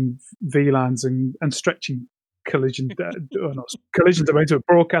building VLANs and stretching collision domains to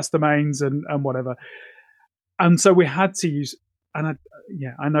broadcast domains and whatever, and so we had to use. And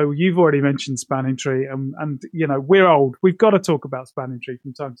I know you've already mentioned spanning tree, and we're old. We've got to talk about spanning tree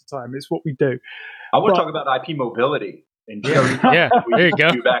from time to time. It's what we do. I want to talk about IP mobility. And there you go.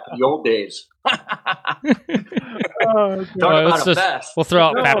 Back in the old days. We'll throw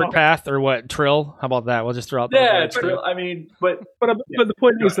out Fabric Path or what? Trill? How about that? We'll just throw out. Trill. But the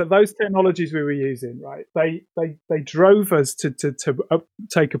point is that those technologies we were using, right? They drove us to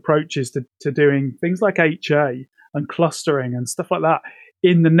take approaches to doing things like HA and clustering and stuff like that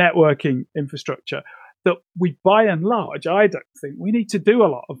in the networking infrastructure that we, by and large, I don't think we need to do a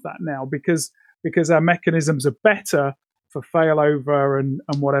lot of that now because our mechanisms are better for failover and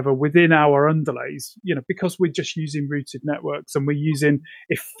whatever within our underlays, because we're just using rooted networks and we're using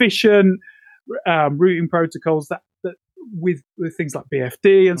efficient routing protocols that with things like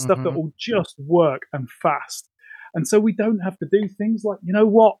BFD and stuff that will just work and fast. And so we don't have to do things like,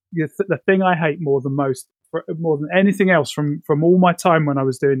 the thing I hate more than anything else from all my time when I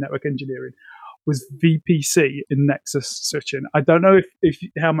was doing network engineering was VPC in Nexus switching. I don't know if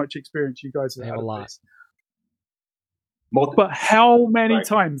how much experience you guys have had. A lot. But how many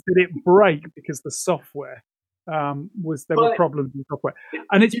times did it break because the software were problems with software?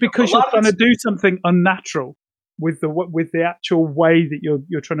 And it's because you're trying to do something unnatural with the actual way that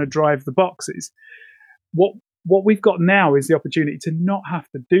you're trying to drive the boxes. What we've got now is the opportunity to not have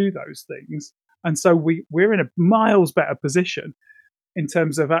to do those things, and so we're in a miles better position in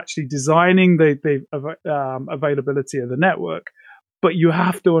terms of actually designing the availability of the network. But you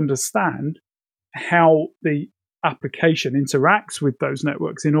have to understand how the application interacts with those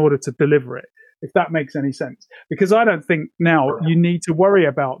networks in order to deliver it, if that makes any sense. Because I don't think now you need to worry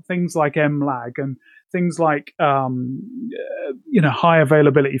about things like MLAG and things like high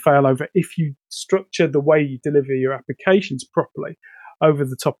availability failover if you structure the way you deliver your applications properly over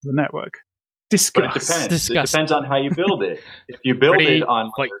the top of the network. But it depends. It depends on how you build it. If you build it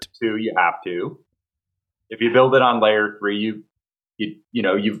on layer 2, you have to. If you build it on layer 3,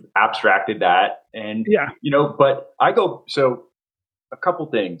 you've abstracted that, and But I go so a couple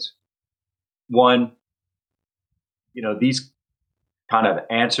things. One, these kind of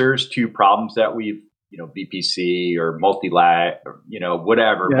answers to problems that we've VPC or multi-lag or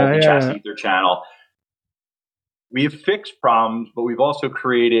whatever multi-chassis Ether channel. We have fixed problems, but we've also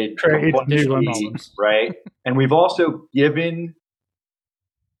created new problems, right? And we've also we've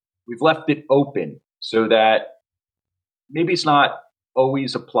left it open so that maybe it's not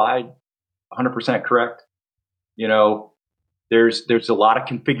always applied 100% correct. There's a lot of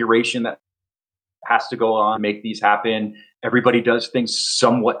configuration that has to go on to make these happen. Everybody does things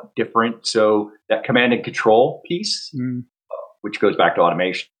somewhat different. So that command and control piece, which goes back to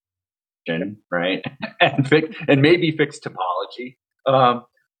automation, right? and maybe fix topology.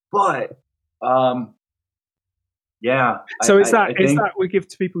 So is that we give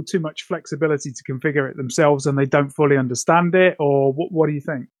to people too much flexibility to configure it themselves and they don't fully understand it, or what do you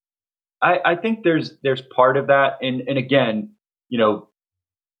think? I think there's part of that, and again, look,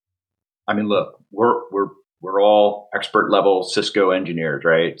 we're all expert level Cisco engineers,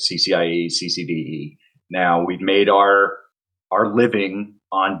 right? CCIE, CCDE. Now we've made our living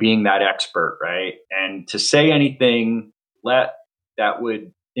on being that expert, right? And to say anything that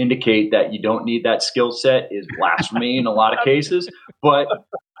would indicate that you don't need that skill set is blasphemy in a lot of cases. But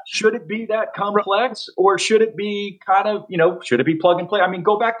should it be that complex, or should it be kind of, should it be plug and play?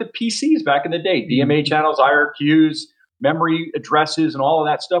 Go back to PCs back in the day, DMA channels, IRQs, memory addresses, and all of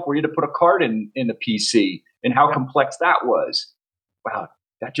that stuff where you had to put a card in the PC, and how complex that was. Wow.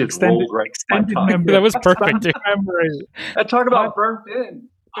 That just rolled right my tongue. That was perfect. I talk about burnt in.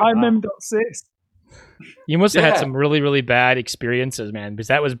 HiMem.sys. You must have had some really, really bad experiences, man, because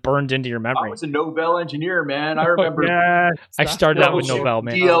that was burned into your memory. I was a Novell engineer, man. I remember. I started out with Novell,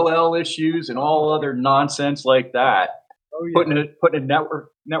 man. DLL issues and all other nonsense like that. Oh, yeah. Putting a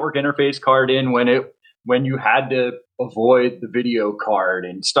network interface card in when you had to avoid the video card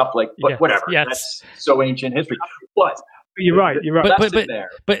and stuff like. But whatever. Yes. That's so ancient history. But you're right.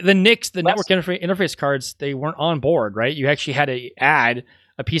 But the NICs, the network interface cards, they weren't on board, right? You actually had to add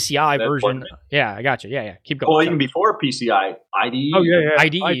a PCI version. Yeah, I got you. Yeah. Keep going. Well, even before PCI, IDE. Oh, yeah.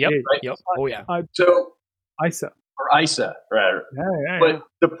 IDE, yep. Right? Yep. Oh, yeah. So ISA. Or ISA, right? Yeah. But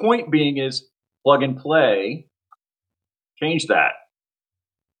the point being is plug and play changed that,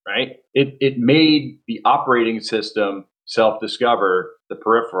 right? It made the operating system self-discover the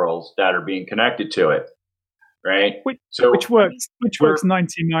peripherals that are being connected to it. Right, which works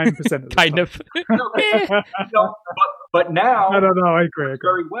 99% of the kind time. of. But now, no, I agree.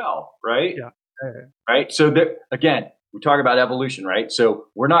 Very well, right? Yeah. Right. So again, we talk about evolution, right? So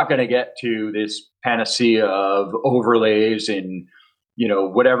we're not going to get to this panacea of overlays and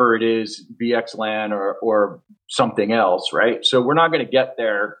whatever it is, VXLAN or something else, right? So we're not going to get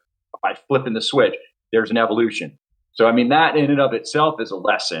there by flipping the switch. There's an evolution. So that in and of itself is a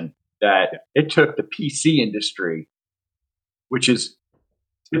lesson. That it took the PC industry, which is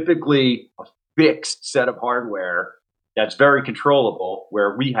typically a fixed set of hardware that's very controllable,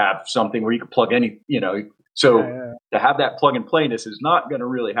 where we have something where you can plug any, to have that plug and playness is not going to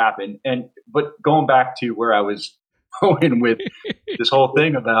really happen. But going back to where I was going with this whole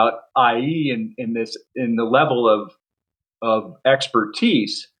thing about IE and in the level of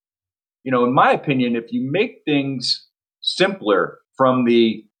expertise. In my opinion, if you make things simpler from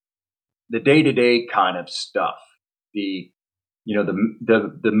the day-to-day kind of stuff, the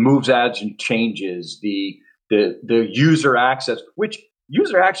moves, adds, and changes, the user access, which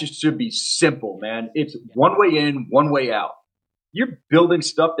user access should be simple, man. It's one way in, one way out. You're building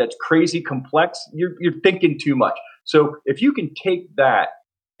stuff that's crazy complex. You're thinking too much. So if you can take that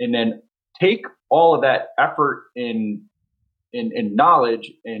and then take all of that effort in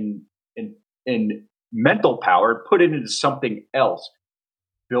knowledge and mental power, put it into something else,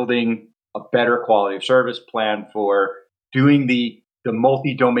 building a better quality of service plan for doing the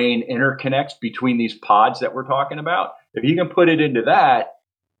multi-domain interconnects between these pods that we're talking about. If you can put it into that,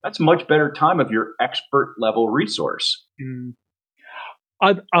 that's a much better time of your expert level resource.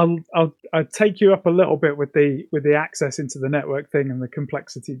 I'll take you up a little bit with the access into the network thing and the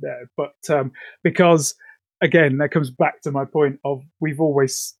complexity there, but because again, that comes back to my point of we've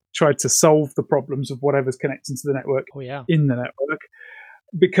always tried to solve the problems of whatever's connecting to the network in the network.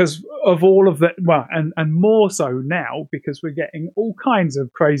 Because of all of that, well, and more so now because we're getting all kinds of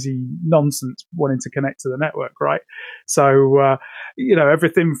crazy nonsense wanting to connect to the network, right? So,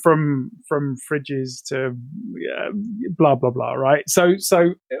 everything from fridges to blah blah blah, right?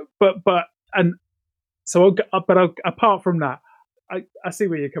 But apart from that, I see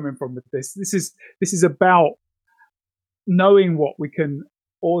where you're coming from with this. This is about knowing what we can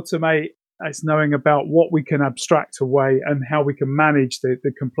automate. It's knowing about what we can abstract away and how we can manage the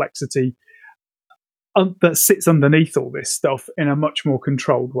complexity that sits underneath all this stuff in a much more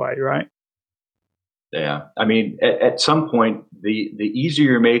controlled way, right? Yeah. I mean, at some point, the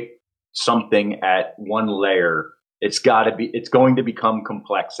easier you make something at one layer, it's going to become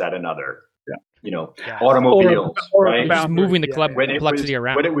complex at another. Yeah. Automobiles, right? Just moving the complexity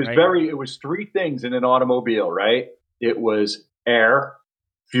around. But it was right? it was three things in an automobile, right? It was air,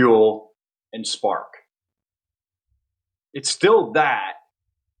 fuel, and spark. It's still that,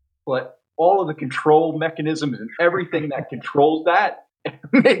 but all of the control mechanisms and everything that controls that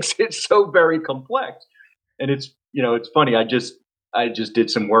makes it so very complex. And it's funny. I just did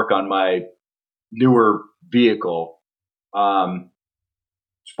some work on my newer vehicle,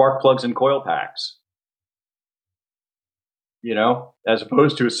 spark plugs and coil packs, as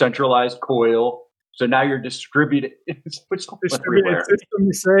opposed to a centralized coil. So now you're distributed. Distributed system,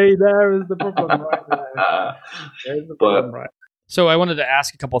 you say, there is the problem right there. There's the problem, right? So I wanted to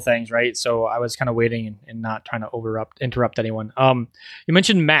ask a couple things, right? So I was kind of waiting and not trying to interrupt anyone. You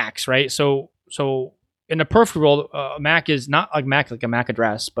mentioned Macs, right? So in a perfect world, Mac is not like a Mac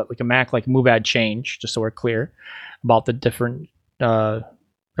address, but like a Mac like move, add, change, just so we're clear about the different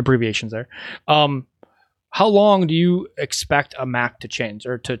abbreviations there. How long do you expect a Mac to change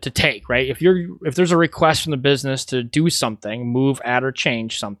or to take, right? If there's a request from the business to do something, move, add, or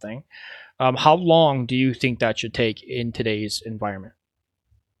change something, how long do you think that should take in today's environment?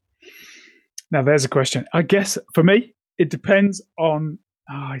 Now, there's a question. I guess for me, it depends on.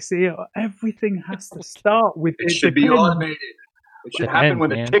 I see. Everything has to start with. It should be automated. It should happen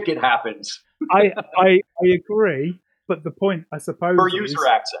when the ticket happens. I agree, but the point, I suppose, for user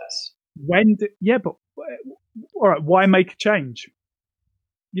access. But all right, why make a change?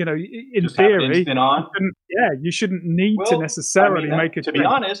 In just theory, you shouldn't need to necessarily make a change. To be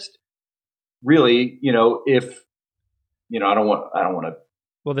honest, really, if I don't want to.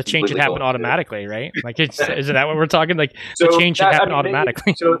 Well, the change should happen automatically, right? Like, isn't that what we're talking? Like, the change should happen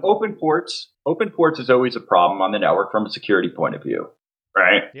automatically. So open ports is always a problem on the network from a security point of view,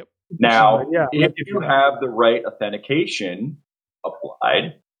 right? Yep. Now, if you have the right authentication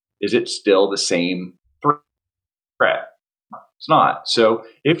applied, is it still the same threat? It's not. So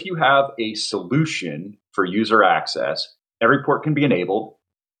if you have a solution for user access, every port can be enabled,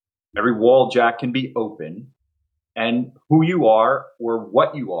 every wall jack can be open, and who you are or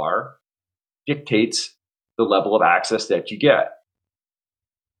what you are dictates the level of access that you get.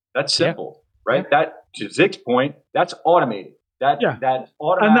 That's simple, right? That, to Zig's point, that's automated. That's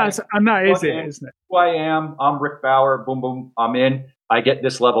automatic. And that is it, isn't it? Who I am, I'm Rick Bauer, boom, boom, I'm in. I get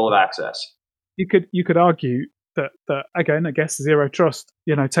this level of access. You could argue that again, I guess zero trust,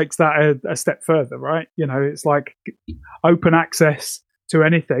 takes that a step further, right? It's like open access to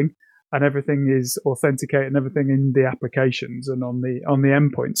anything, and everything is authenticated and everything in the applications and on the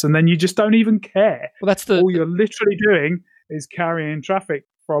endpoints, and then you just don't even care. Well, that's all you're literally doing is carrying traffic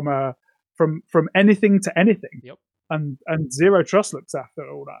from anything to anything. Yep. And zero trust looks after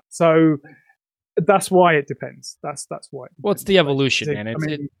all that. So that's why it depends. That's why. Well, it's the evolution, man.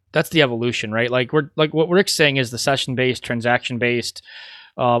 That's the evolution, right? Like what Rick's saying is the session-based, transaction-based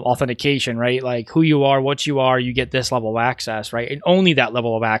authentication, right? Like who you are, what you are, you get this level of access, right? And only that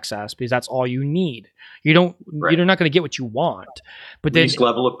level of access because that's all you need. You're not going to get what you want, but then least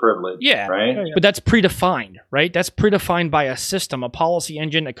level of privilege, yeah, right? Yeah. But that's predefined, right? That's predefined by a system, a policy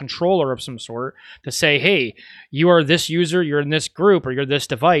engine, a controller of some sort to say, hey, you are this user, you're in this group, or you're this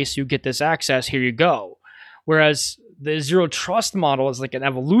device, you get this access, here you go. Whereas the zero trust model is like an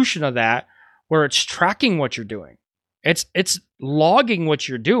evolution of that, where it's tracking what you're doing. It's logging what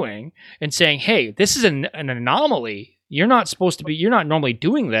you're doing and saying, hey, this is an anomaly. You're not normally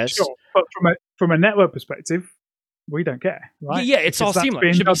doing this. Sure, but from a network perspective, we don't care, right? Yeah, it's all seamless.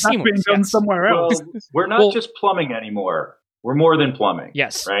 It should be seamless. Being done somewhere else. Well, we're not just plumbing anymore. We're more than plumbing.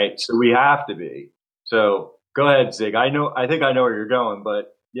 Yes. Right? So we have to be. So go ahead, Zig. I think I know where you're going,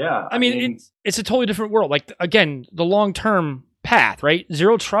 but yeah. I mean it's a totally different world. Like, again, the long-term path, right?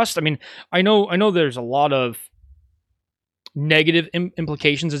 Zero trust. I mean, I know there's a lot of negative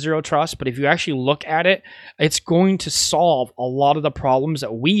implications of zero trust, but if you actually look at it, it's going to solve a lot of the problems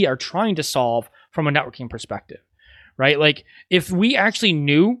that we are trying to solve from a networking perspective, right? Like if we actually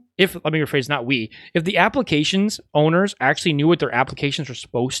knew, let me rephrase, not we, if the applications owners actually knew what their applications are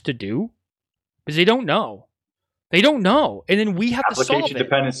supposed to do, because they don't know, and then we have to solve it. Application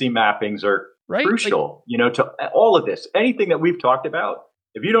dependency mappings are right? crucial, to all of this. Anything that we've talked about,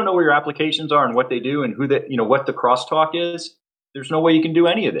 if you don't know where your applications are and what they do and what the crosstalk is, there's no way you can do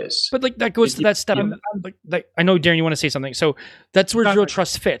any of this. But like that goes to that step. Like I know, Darren, you want to say something. So that's where zero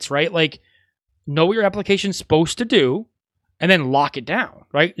trust fits, right? Like know what your application's supposed to do, and then lock it down,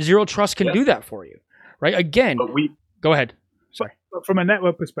 right? Zero trust can do that for you, right? Again, go ahead. Sorry. But from a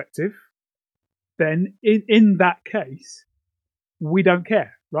network perspective, then in that case, we don't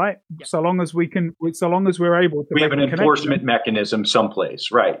care. Right. Yeah. So long as we're able to, we have an enforcement mechanism someplace.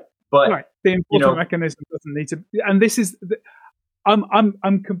 Right. But the enforcement mechanism doesn't need to, and this is,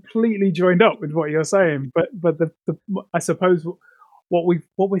 I'm completely joined up with what you're saying, but I suppose what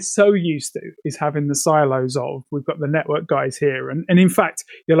we're so used to is having the silos of, we've got the network guys here. And in fact,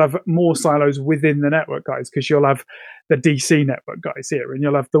 you'll have more silos within the network guys because you'll have the DC network guys here and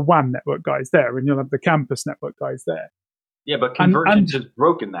you'll have the WAN network guys there and you'll have the campus network guys there. Yeah, but convergence has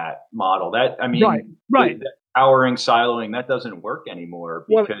broken that model. Right. The powering, siloing, that doesn't work anymore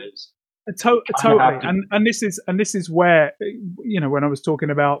because totally. And this is where, when I was talking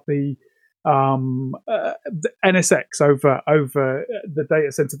about the NSX over the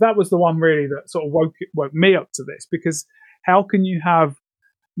data center, that was the one really that sort of woke me up to this, because how can you have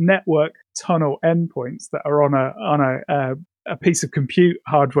network tunnel endpoints that are on a piece of compute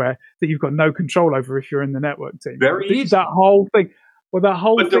hardware that you've got no control over if you're in the network team? Very easy. That whole thing. Well, that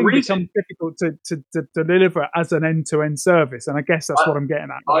whole thing becomes difficult to deliver as an end-to-end service, and I guess that's what I'm getting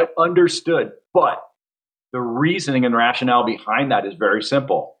at. I understood, but the reasoning and rationale behind that is very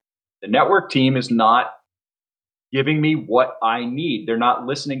simple. The network team is not giving me what I need. They're not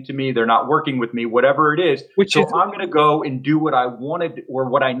listening to me. They're not working with me, whatever it is. I'm going to go and do what I wanted or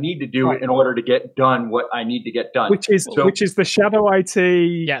what I need to do in order to get done what I need to get done. Which is the shadow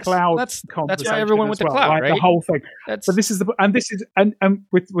IT cloud conversation. That's why everyone went to cloud, right? The whole thing. But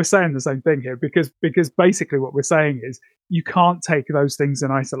we're saying the same thing here because basically what we're saying is you can't take those things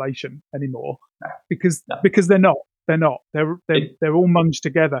in isolation anymore because they're not. They're all munged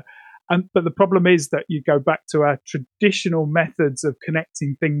together. But the problem is that you go back to our traditional methods of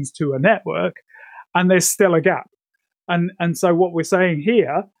connecting things to a network, and there's still a gap. And so what we're saying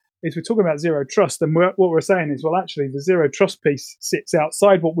here is we're talking about zero trust, and what we're saying is, well, actually, the zero trust piece sits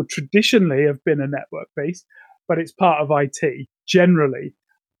outside what would traditionally have been a network piece, but it's part of IT generally.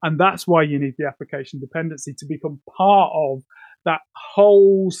 And that's why you need the application dependency to become part of that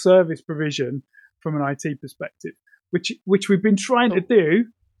whole service provision from an IT perspective, which we've been trying to do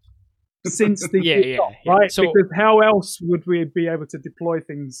since the right? So, because how else would we be able to deploy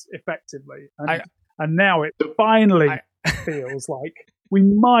things effectively? And now it finally feels like we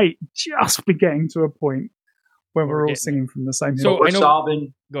might just be getting to a point where we're all singing from the same. So we're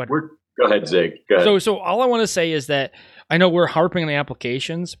solving. Go ahead, Zig. Go ahead. So all I want to say is that I know we're harping on the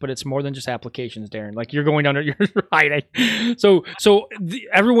applications, but it's more than just applications, Darren. Like you're going down, you're right. So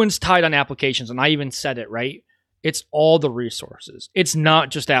everyone's tied on applications, and I even said it, right? It's all the resources. It's not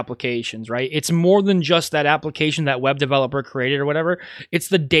just applications, right? It's more than just that application that web developer created or whatever. It's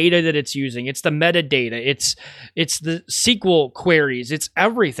the data that it's using. It's the metadata. It's the SQL queries. It's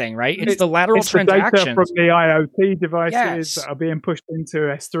everything, right? It's the lateral transactions. The data from the IoT devices that are being pushed into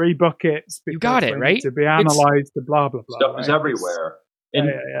S3 buckets. You got it, right? To be analyzed, blah, blah, blah. Stuff is everywhere. And,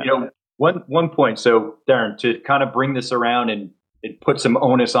 one point. So Darren, to kind of bring this around and put some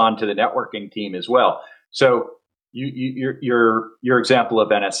onus onto the networking team as well. So your example of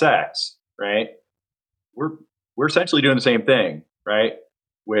NSX, right? We're essentially doing the same thing, right?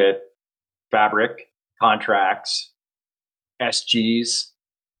 With Fabric, contracts, SGs,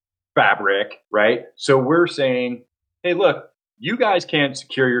 Fabric, right? So we're saying, hey, look, you guys can't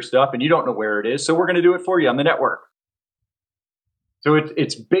secure your stuff and you don't know where it is, so we're going to do it for you on the network. So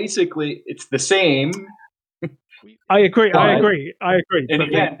it's basically, it's the same. I agree.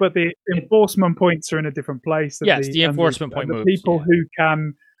 And but the enforcement points are in a different place. Yes, the enforcement point moves. The people who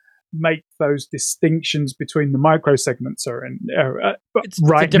can make those distinctions between the micro segments are in. It's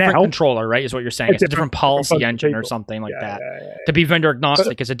a different controller, right? Is what you're saying? It's a different policy engine or something like that. To be vendor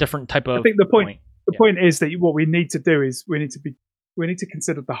agnostic is a different type of. I think the point is that what we need to do is we need to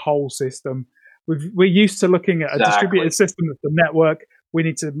consider the whole system. We're used to looking at a distributed system of the network. We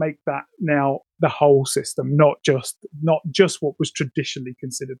need to make that now the whole system, not just what was traditionally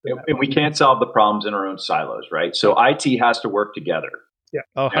considered the network. And we can't solve the problems in our own silos, right? So IT has to work together. Yeah.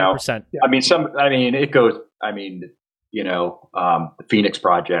 Oh, 100%. Yeah. It goes, the Phoenix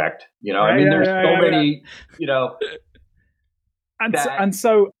Project, there's so many, And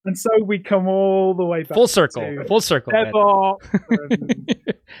so we come all the way back full circle, DevOps and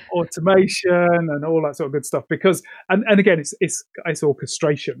automation and all that sort of good stuff. Because and again, it's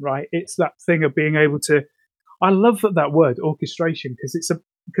orchestration, right? It's that thing of being able to. I love that word orchestration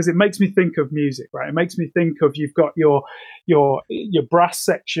because it makes me think of music, right? It makes me think of you've got your brass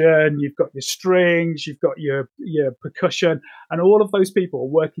section, you've got your strings, you've got your percussion, and all of those people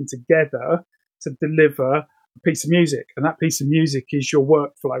are working together to deliver a piece of music, and that piece of music is your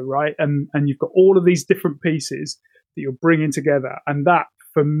workflow, right? And you've got all of these different pieces that you're bringing together, and that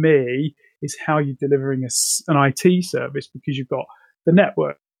for me is how you're delivering an IT service, because you've got the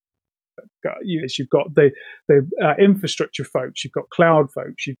network, you've got the infrastructure folks, you've got cloud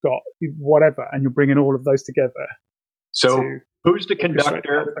folks, you've got whatever, and you're bringing all of those together. So who's the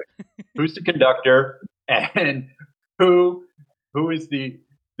conductor? Who's the conductor, and who is the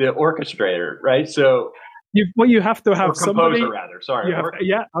orchestrator, right? So you have to have somebody. Rather, sorry. I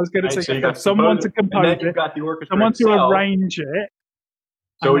was going to say so you have someone to compose it, got the orchestrator someone to itself. arrange it,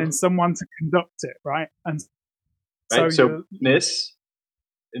 and then someone to conduct it, right? And so this,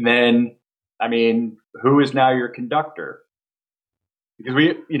 and then who is now your conductor? Because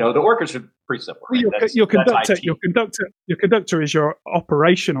the orchestra is pretty simple. Right? Your conductor is your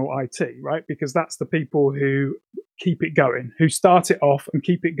operational IT, right? Because that's the people who keep it going, who start it off and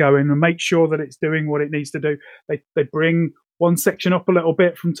keep it going and make sure that it's doing what it needs to do. They bring one section up a little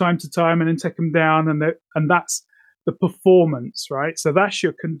bit from time to time and then take them down, and that's the performance, right? So that's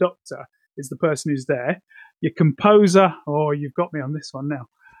your conductor, is the person who's there. Your composer, you've got me on this one now.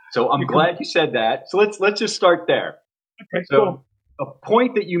 So I'm glad you said that. So let's just start there. Okay, so cool. A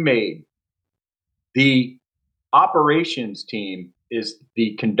point that you made, the operations team is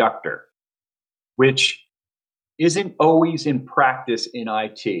the conductor, which isn't always in practice in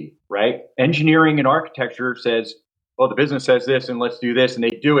IT, right? Engineering and architecture says, the business says this and let's do this, and they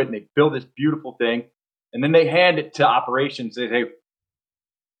do it and they build this beautiful thing, and then they hand it to operations. They say,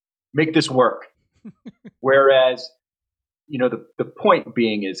 make this work. Whereas, the point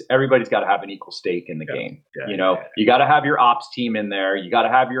being is everybody's got to have an equal stake in the game. You got to have your ops team in there. You got to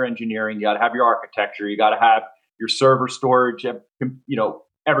have your engineering. You got to have your architecture. You got to have your server storage.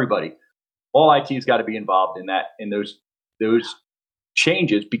 Everybody. All IT's got to be involved in those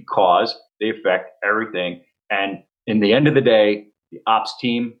changes, because they affect everything. And in the end of the day, the ops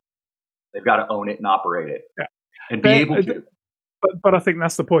team, they've got to own it and operate it, and be able to. But I think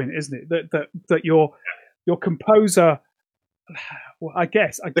that's the point, isn't it? That your composer. Well, I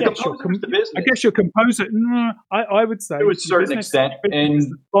guess your composer. No, I would say to a certain extent,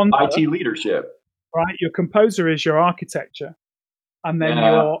 and IT leadership. Right, your composer is your architecture, and then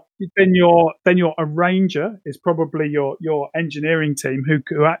your arranger is probably your engineering team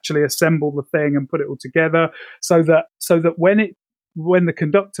who actually assemble the thing and put it all together, so that when the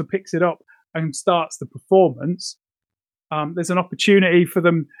conductor picks it up and starts the performance, there's an opportunity for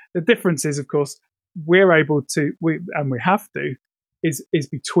them. The difference is, of course, we're able to, we have to, is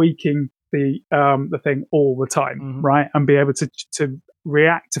be tweaking the thing all the time, right, and be able to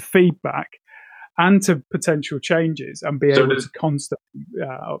react to feedback and to potential changes, and be able to constantly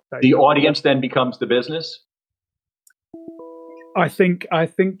update. The audience then becomes the business. I think I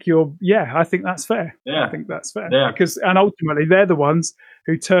think that's fair. Yeah. I think that's fair. Yeah. And ultimately they're the ones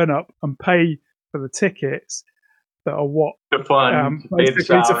who turn up and pay for the tickets that are what to fund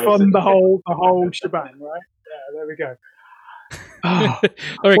basically to fund the whole shebang, right? Yeah, there we go. Oh,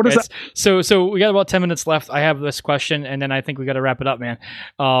 All right, what is guys. So we got about 10 minutes left. I have this question, and then I think we got to wrap it up, man.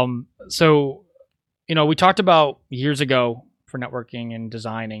 So we talked about years ago for networking and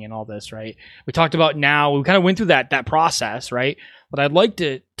designing and all this, right? We talked about now. We kind of went through that process, right? What I'd like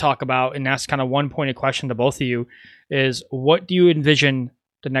to talk about and ask kind of one pointed question to both of you is, what do you envision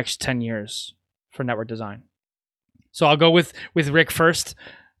the next 10 years for network design? So I'll go with Rick first.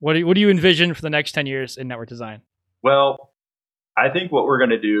 What do you envision for the next 10 years in network design? Well, I think what we're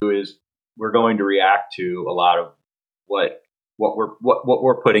going to do is we're going to react to a lot of what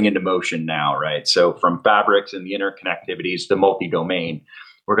we're putting into motion now, right? So from fabrics and the interconnectivities to multi-domain,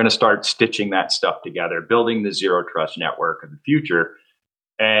 we're going to start stitching that stuff together, building the zero trust network of the future.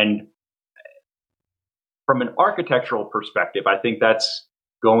 And from an architectural perspective, I think that's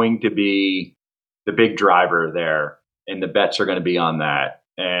going to be the big driver there, and the bets are going to be on that.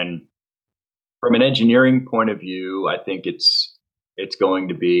 And from an engineering point of view, I think it's going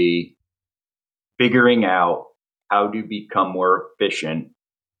to be figuring out how to become more efficient.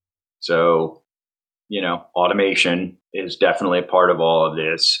 So, automation is definitely a part of all of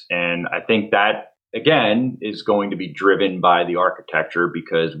this. And I think that, again, is going to be driven by the architecture,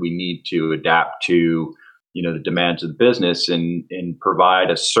 because we need to adapt to, the demands of the business and provide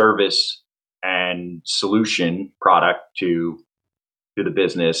a service and solution product to the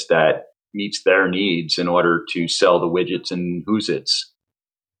business that meets their needs in order to sell the widgets and who's it's.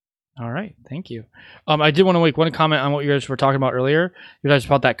 All right. Thank you. I did want to make one comment on what you guys were talking about earlier. You guys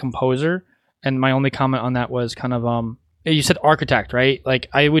about that composer. And my only comment on that was kind of, you said architect, right? Like,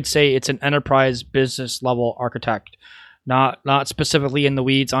 I would say it's an enterprise business level architect, not specifically in the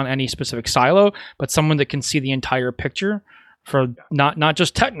weeds on any specific silo, but someone that can see the entire picture for not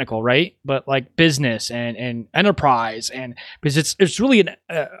just technical, right? But like business and enterprise, and because it's really an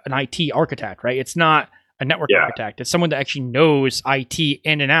IT architect, right? It's not a network architect. It's someone that actually knows IT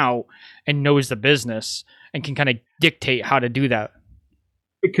in and out and knows the business and can kind of dictate how to do that.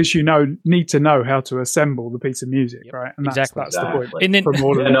 Because need to know how to assemble the piece of music, right? And that's the point. And then,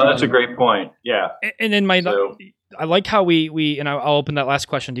 that's a great point. Yeah. And then I like how we and I'll open that last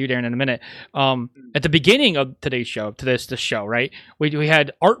question to you, Darren, in a minute. At the beginning of today's show, this show, right? We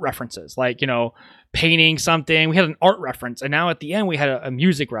had art references, like, painting something. We had an art reference, and now at the end we had a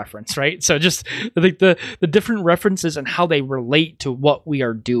music reference, right? So just like the different references and how they relate to what we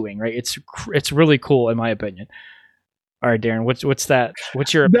are doing, right? It's really cool, in my opinion. All right, Darren, what's that?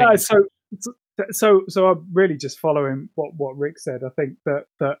 What's your opinion? So I'm really just following what Rick said. I think that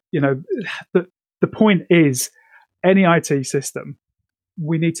the point is, any IT system,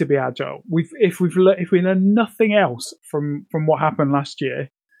 we need to be agile. If we learn nothing else from what happened last year,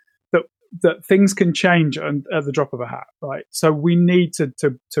 that things can change at the drop of a hat, right? So we need to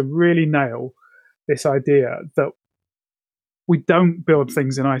really nail this idea that we don't build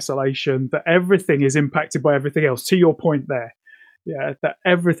things in isolation, that everything is impacted by everything else. To your point there, that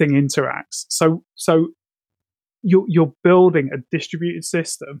everything interacts. So you're building a distributed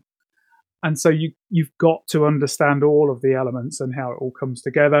system, and so you've got to understand all of the elements and how it all comes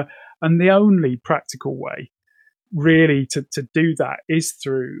together. And the only practical way, really, to do that is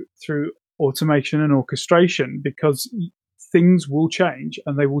through automation and orchestration, because things will change,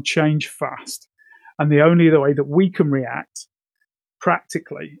 and they will change fast. And the only other way that we can react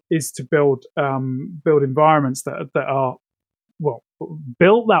practically is to build environments that are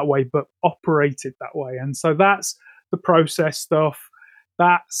built that way but operated that way. And so that's the process stuff.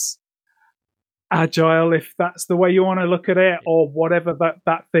 That's agile, if that's the way you want to look at it, or whatever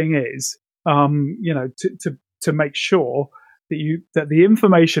that thing is. To make sure that the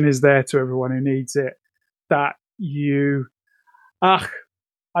information is there to everyone who needs it. That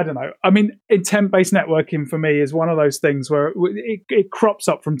I don't know. I mean, intent-based networking for me is one of those things where it crops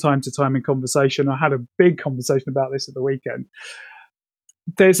up from time to time in conversation. I had a big conversation about this at the weekend.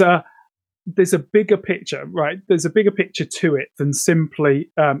 There's a bigger picture, right? There's a bigger picture to it than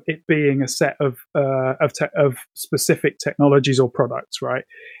simply it being a set of specific technologies or products, right?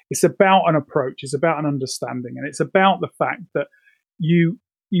 It's about an approach. It's about an understanding, and it's about the fact that you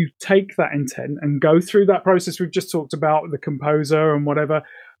take that intent and go through that process we've just talked about, the composer and whatever,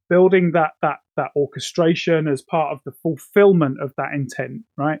 building that orchestration as part of the fulfillment of that intent,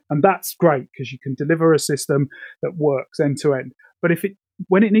 right? And that's great, because you can deliver a system that works end to end. But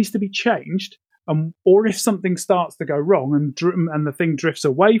when it needs to be changed, or if something starts to go wrong and the thing drifts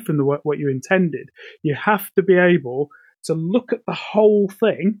away from what you intended, you have to be able to look at the whole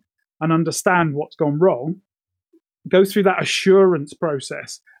thing and understand what's gone wrong, go through that assurance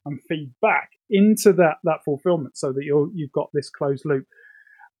process and feed back into that fulfillment, so that you've got this closed loop.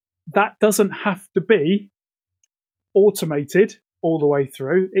 That doesn't have to be automated all the way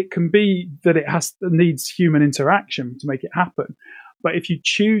through. It can be that it needs human interaction to make it happen. But if you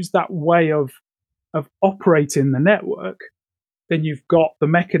choose that way of operating the network, then you've got the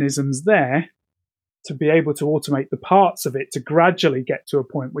mechanisms there to be able to automate the parts of it to gradually get to a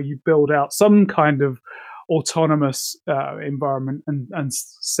point where you build out some kind of autonomous environment and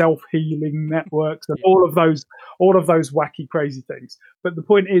self-healing networks and all of those wacky, crazy things. But the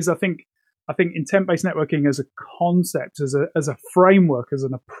point is, I think intent-based networking as a concept, as a framework, as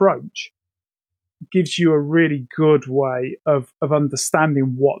an approach, gives you a really good way of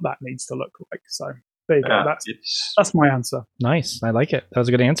understanding what that needs to look like. So there you go. That's my answer. Nice. I like it. That was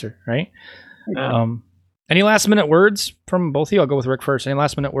a good answer, right? Yeah. Any last minute words from both of you? I'll go with Rick first. Any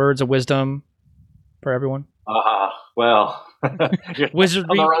last minute words of wisdom for everyone? Well,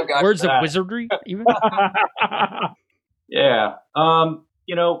 wizardry, words of wizardry, even. Yeah.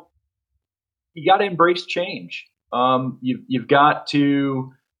 You got to embrace change. You've got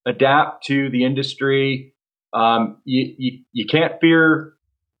to adapt to the industry. You can't fear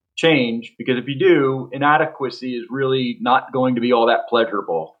change, because if you do, inadequacy is really not going to be all that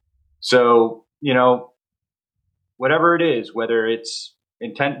pleasurable. So, whatever it is, whether it's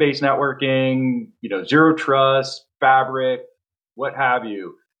intent-based networking, zero trust, fabric, what have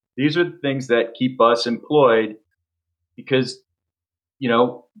you, these are the things that keep us employed, because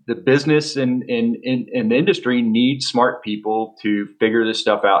the business and the industry needs smart people to figure this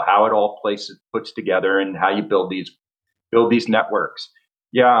stuff out, how it all puts together, and how you build these networks.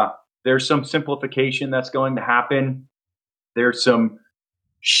 Yeah, there's some simplification that's going to happen. There's some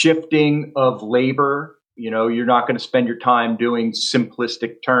shifting of labor. You're not going to spend your time doing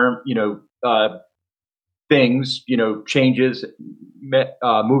simplistic things, changes,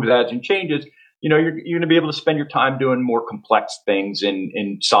 moves, adds, and changes. You're going to be able to spend your time doing more complex things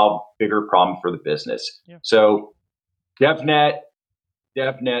and solve bigger problems for the business. Yeah. So DevNet,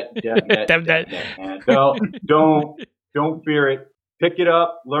 man. Don't fear it. Pick it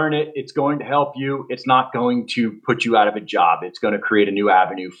up, learn it. It's going to help you. It's not going to put you out of a job. It's going to create a new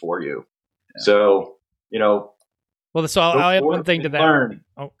avenue for you. Yeah. So, well, so I'll add one thing to that.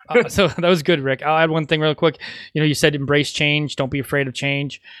 So that was good, Rick. I'll add one thing real quick. You said embrace change. Don't be afraid of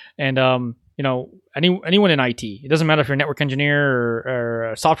change. And, anyone in IT, it doesn't matter if you're a network engineer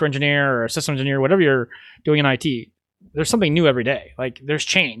or a software engineer or a system engineer, whatever you're doing in IT, there's something new every day. Like, there's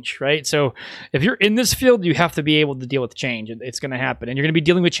change, right? So if you're in this field, you have to be able to deal with change. It's going to happen. And you're going to be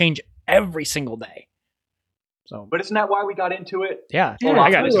dealing with change every single day. So, but isn't that why we got into it? Yeah,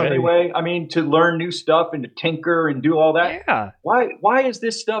 I got it anyway. I mean, to learn new stuff and to tinker and do all that. Yeah. Why is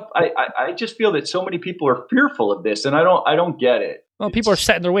this stuff? I just feel that so many people are fearful of this, and I don't get it. Well, people are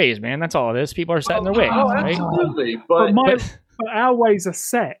set in their ways, man. That's all it is. People are set in their ways. Oh, right? Absolutely. But our ways are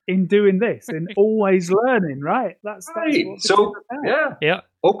set in doing this and always learning, right? That's right. So yeah.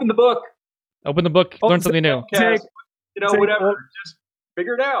 Open the book. Learn something new. Whatever. Just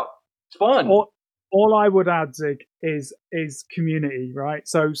figure it out. It's fun. All I would add, Zig, is community, right?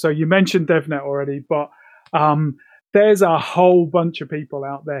 So you mentioned DevNet already, but there's a whole bunch of people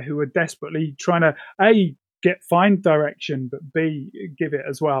out there who are desperately trying to find direction, but B, give it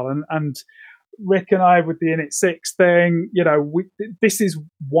as well. And Rick and I, with the Init6 thing, this is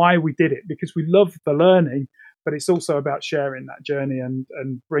why we did it, because we love the learning, but it's also about sharing that journey and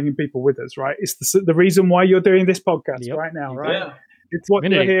bringing people with us, right? It's the reason why you're doing this podcast right now, right? Yeah. It's what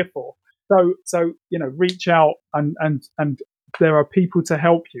you're here for. So reach out and there are people to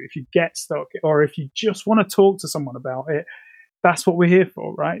help you if you get stuck, or if you just want to talk to someone about it. That's what we're here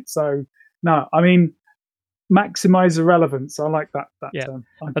for, right? So no, I mean, maximize the relevance. I like that term.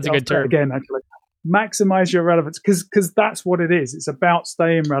 That's a good term. Again, actually, maximize your relevance, because that's what it is. It's about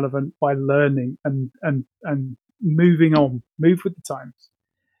staying relevant by learning and moving on, move with the times.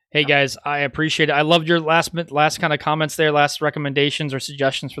 Hey guys, I appreciate it. I loved your last kind of comments there, last recommendations or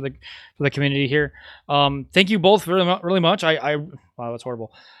suggestions for the community here. Thank you both really much. Wow, that's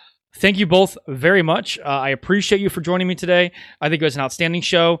horrible. Thank you both very much. I appreciate you for joining me today. I think it was an outstanding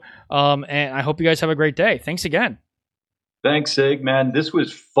show, and I hope you guys have a great day. Thanks again. Thanks, Sig, man. This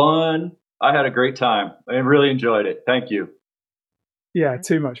was fun. I had a great time. I really enjoyed it. Thank you. Yeah,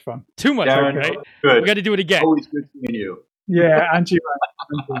 too much fun. Too much fun, right? Good. We got to do it again. Always good seeing you. Yeah, and you.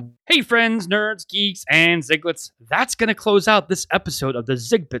 Hey friends, nerds, geeks, and Ziglets. That's going to close out this episode of the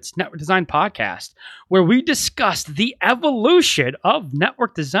ZigBits Network Design Podcast, where we discussed the evolution of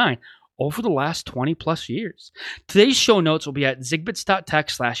network design over the last 20 plus years. Today's show notes will be at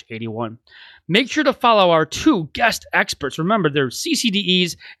zigbits.tech/81. Make sure to follow our 2 guest experts. Remember, they're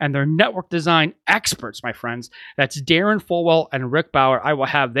CCDEs and they're network design experts, my friends. That's Darren Folwell and Rick Bauer. I will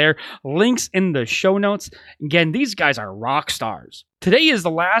have their links in the show notes. Again, these guys are rock stars. Today is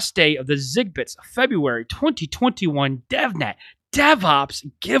the last day of the ZigBits February 2021 DevNet DevOps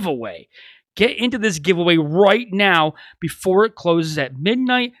giveaway. Get into this giveaway right now before it closes at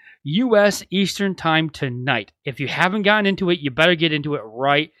midnight U.S. Eastern Time tonight. If you haven't gotten into it, you better get into it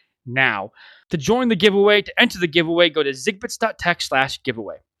right now. To join the giveaway, to enter the giveaway, go to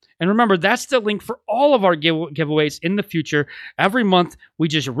zigbits.tech/giveaway. And remember, that's the link for all of our giveaways in the future. Every month, we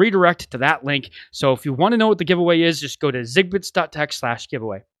just redirect to that link. So if you want to know what the giveaway is, just go to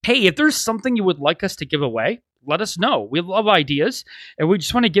zigbits.tech/giveaway. Hey, if there's something you would like us to give away, let us know. We love ideas, and we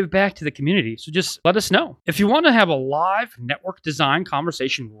just want to give back to the community. So just let us know. If you want to have a live network design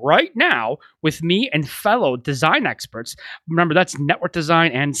conversation right now with me and fellow design experts, remember that's network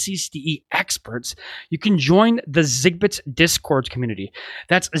design and CCDE experts, you can join the ZigBits Discord community.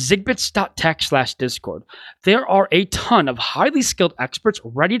 That's zigbits.tech/discord. There are a ton of highly skilled experts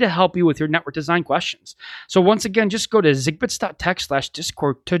ready to help you with your network design questions. So once again, just go to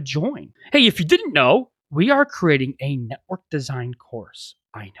zigbits.tech/discord to join. Hey, if you didn't know, we are creating a network design course.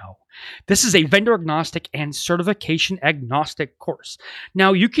 I know. This is a vendor agnostic and certification agnostic course.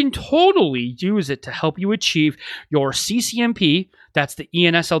 Now, you can totally use it to help you achieve your CCNP, that's the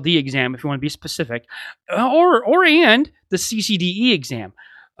ENSLD exam if you want to be specific, and the CCDE exam,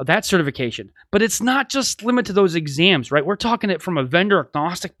 that certification. But it's not just limited to those exams, right? We're talking it from a vendor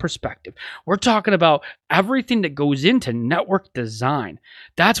agnostic perspective. We're talking about everything that goes into network design.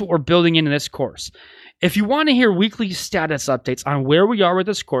 That's what we're building into this course. If you want to hear weekly status updates on where we are with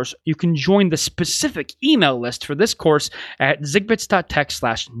this course, you can join the specific email list for this course at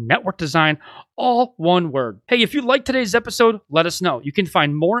zigbits.tech/network-design, all one word. Hey, if you like today's episode, let us know. You can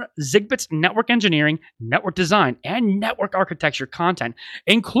find more ZigBits network engineering, network design, and network architecture content,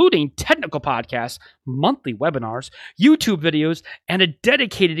 including technical podcasts, monthly webinars, YouTube videos, and a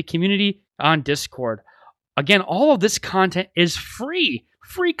dedicated community on Discord. Again, all of this content is free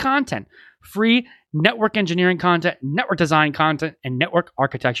content, free network engineering content, network design content, and network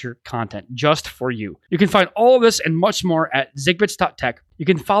architecture content just for you. You can find all of this and much more at zigbits.tech. You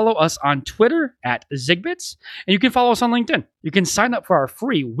can follow us on Twitter at ZigBits, and you can follow us on LinkedIn. You can sign up for our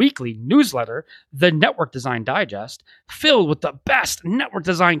free weekly newsletter, The Network Design Digest, filled with the best network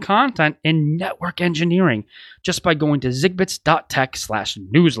design content in network engineering, just by going to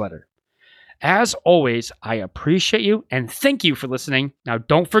zigbits.tech/newsletter. As always, I appreciate you and thank you for listening. Now,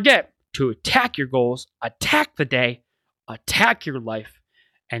 don't forget to attack your goals, attack the day, attack your life,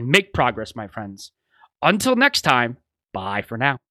 and make progress, my friends. Until next time, bye for now.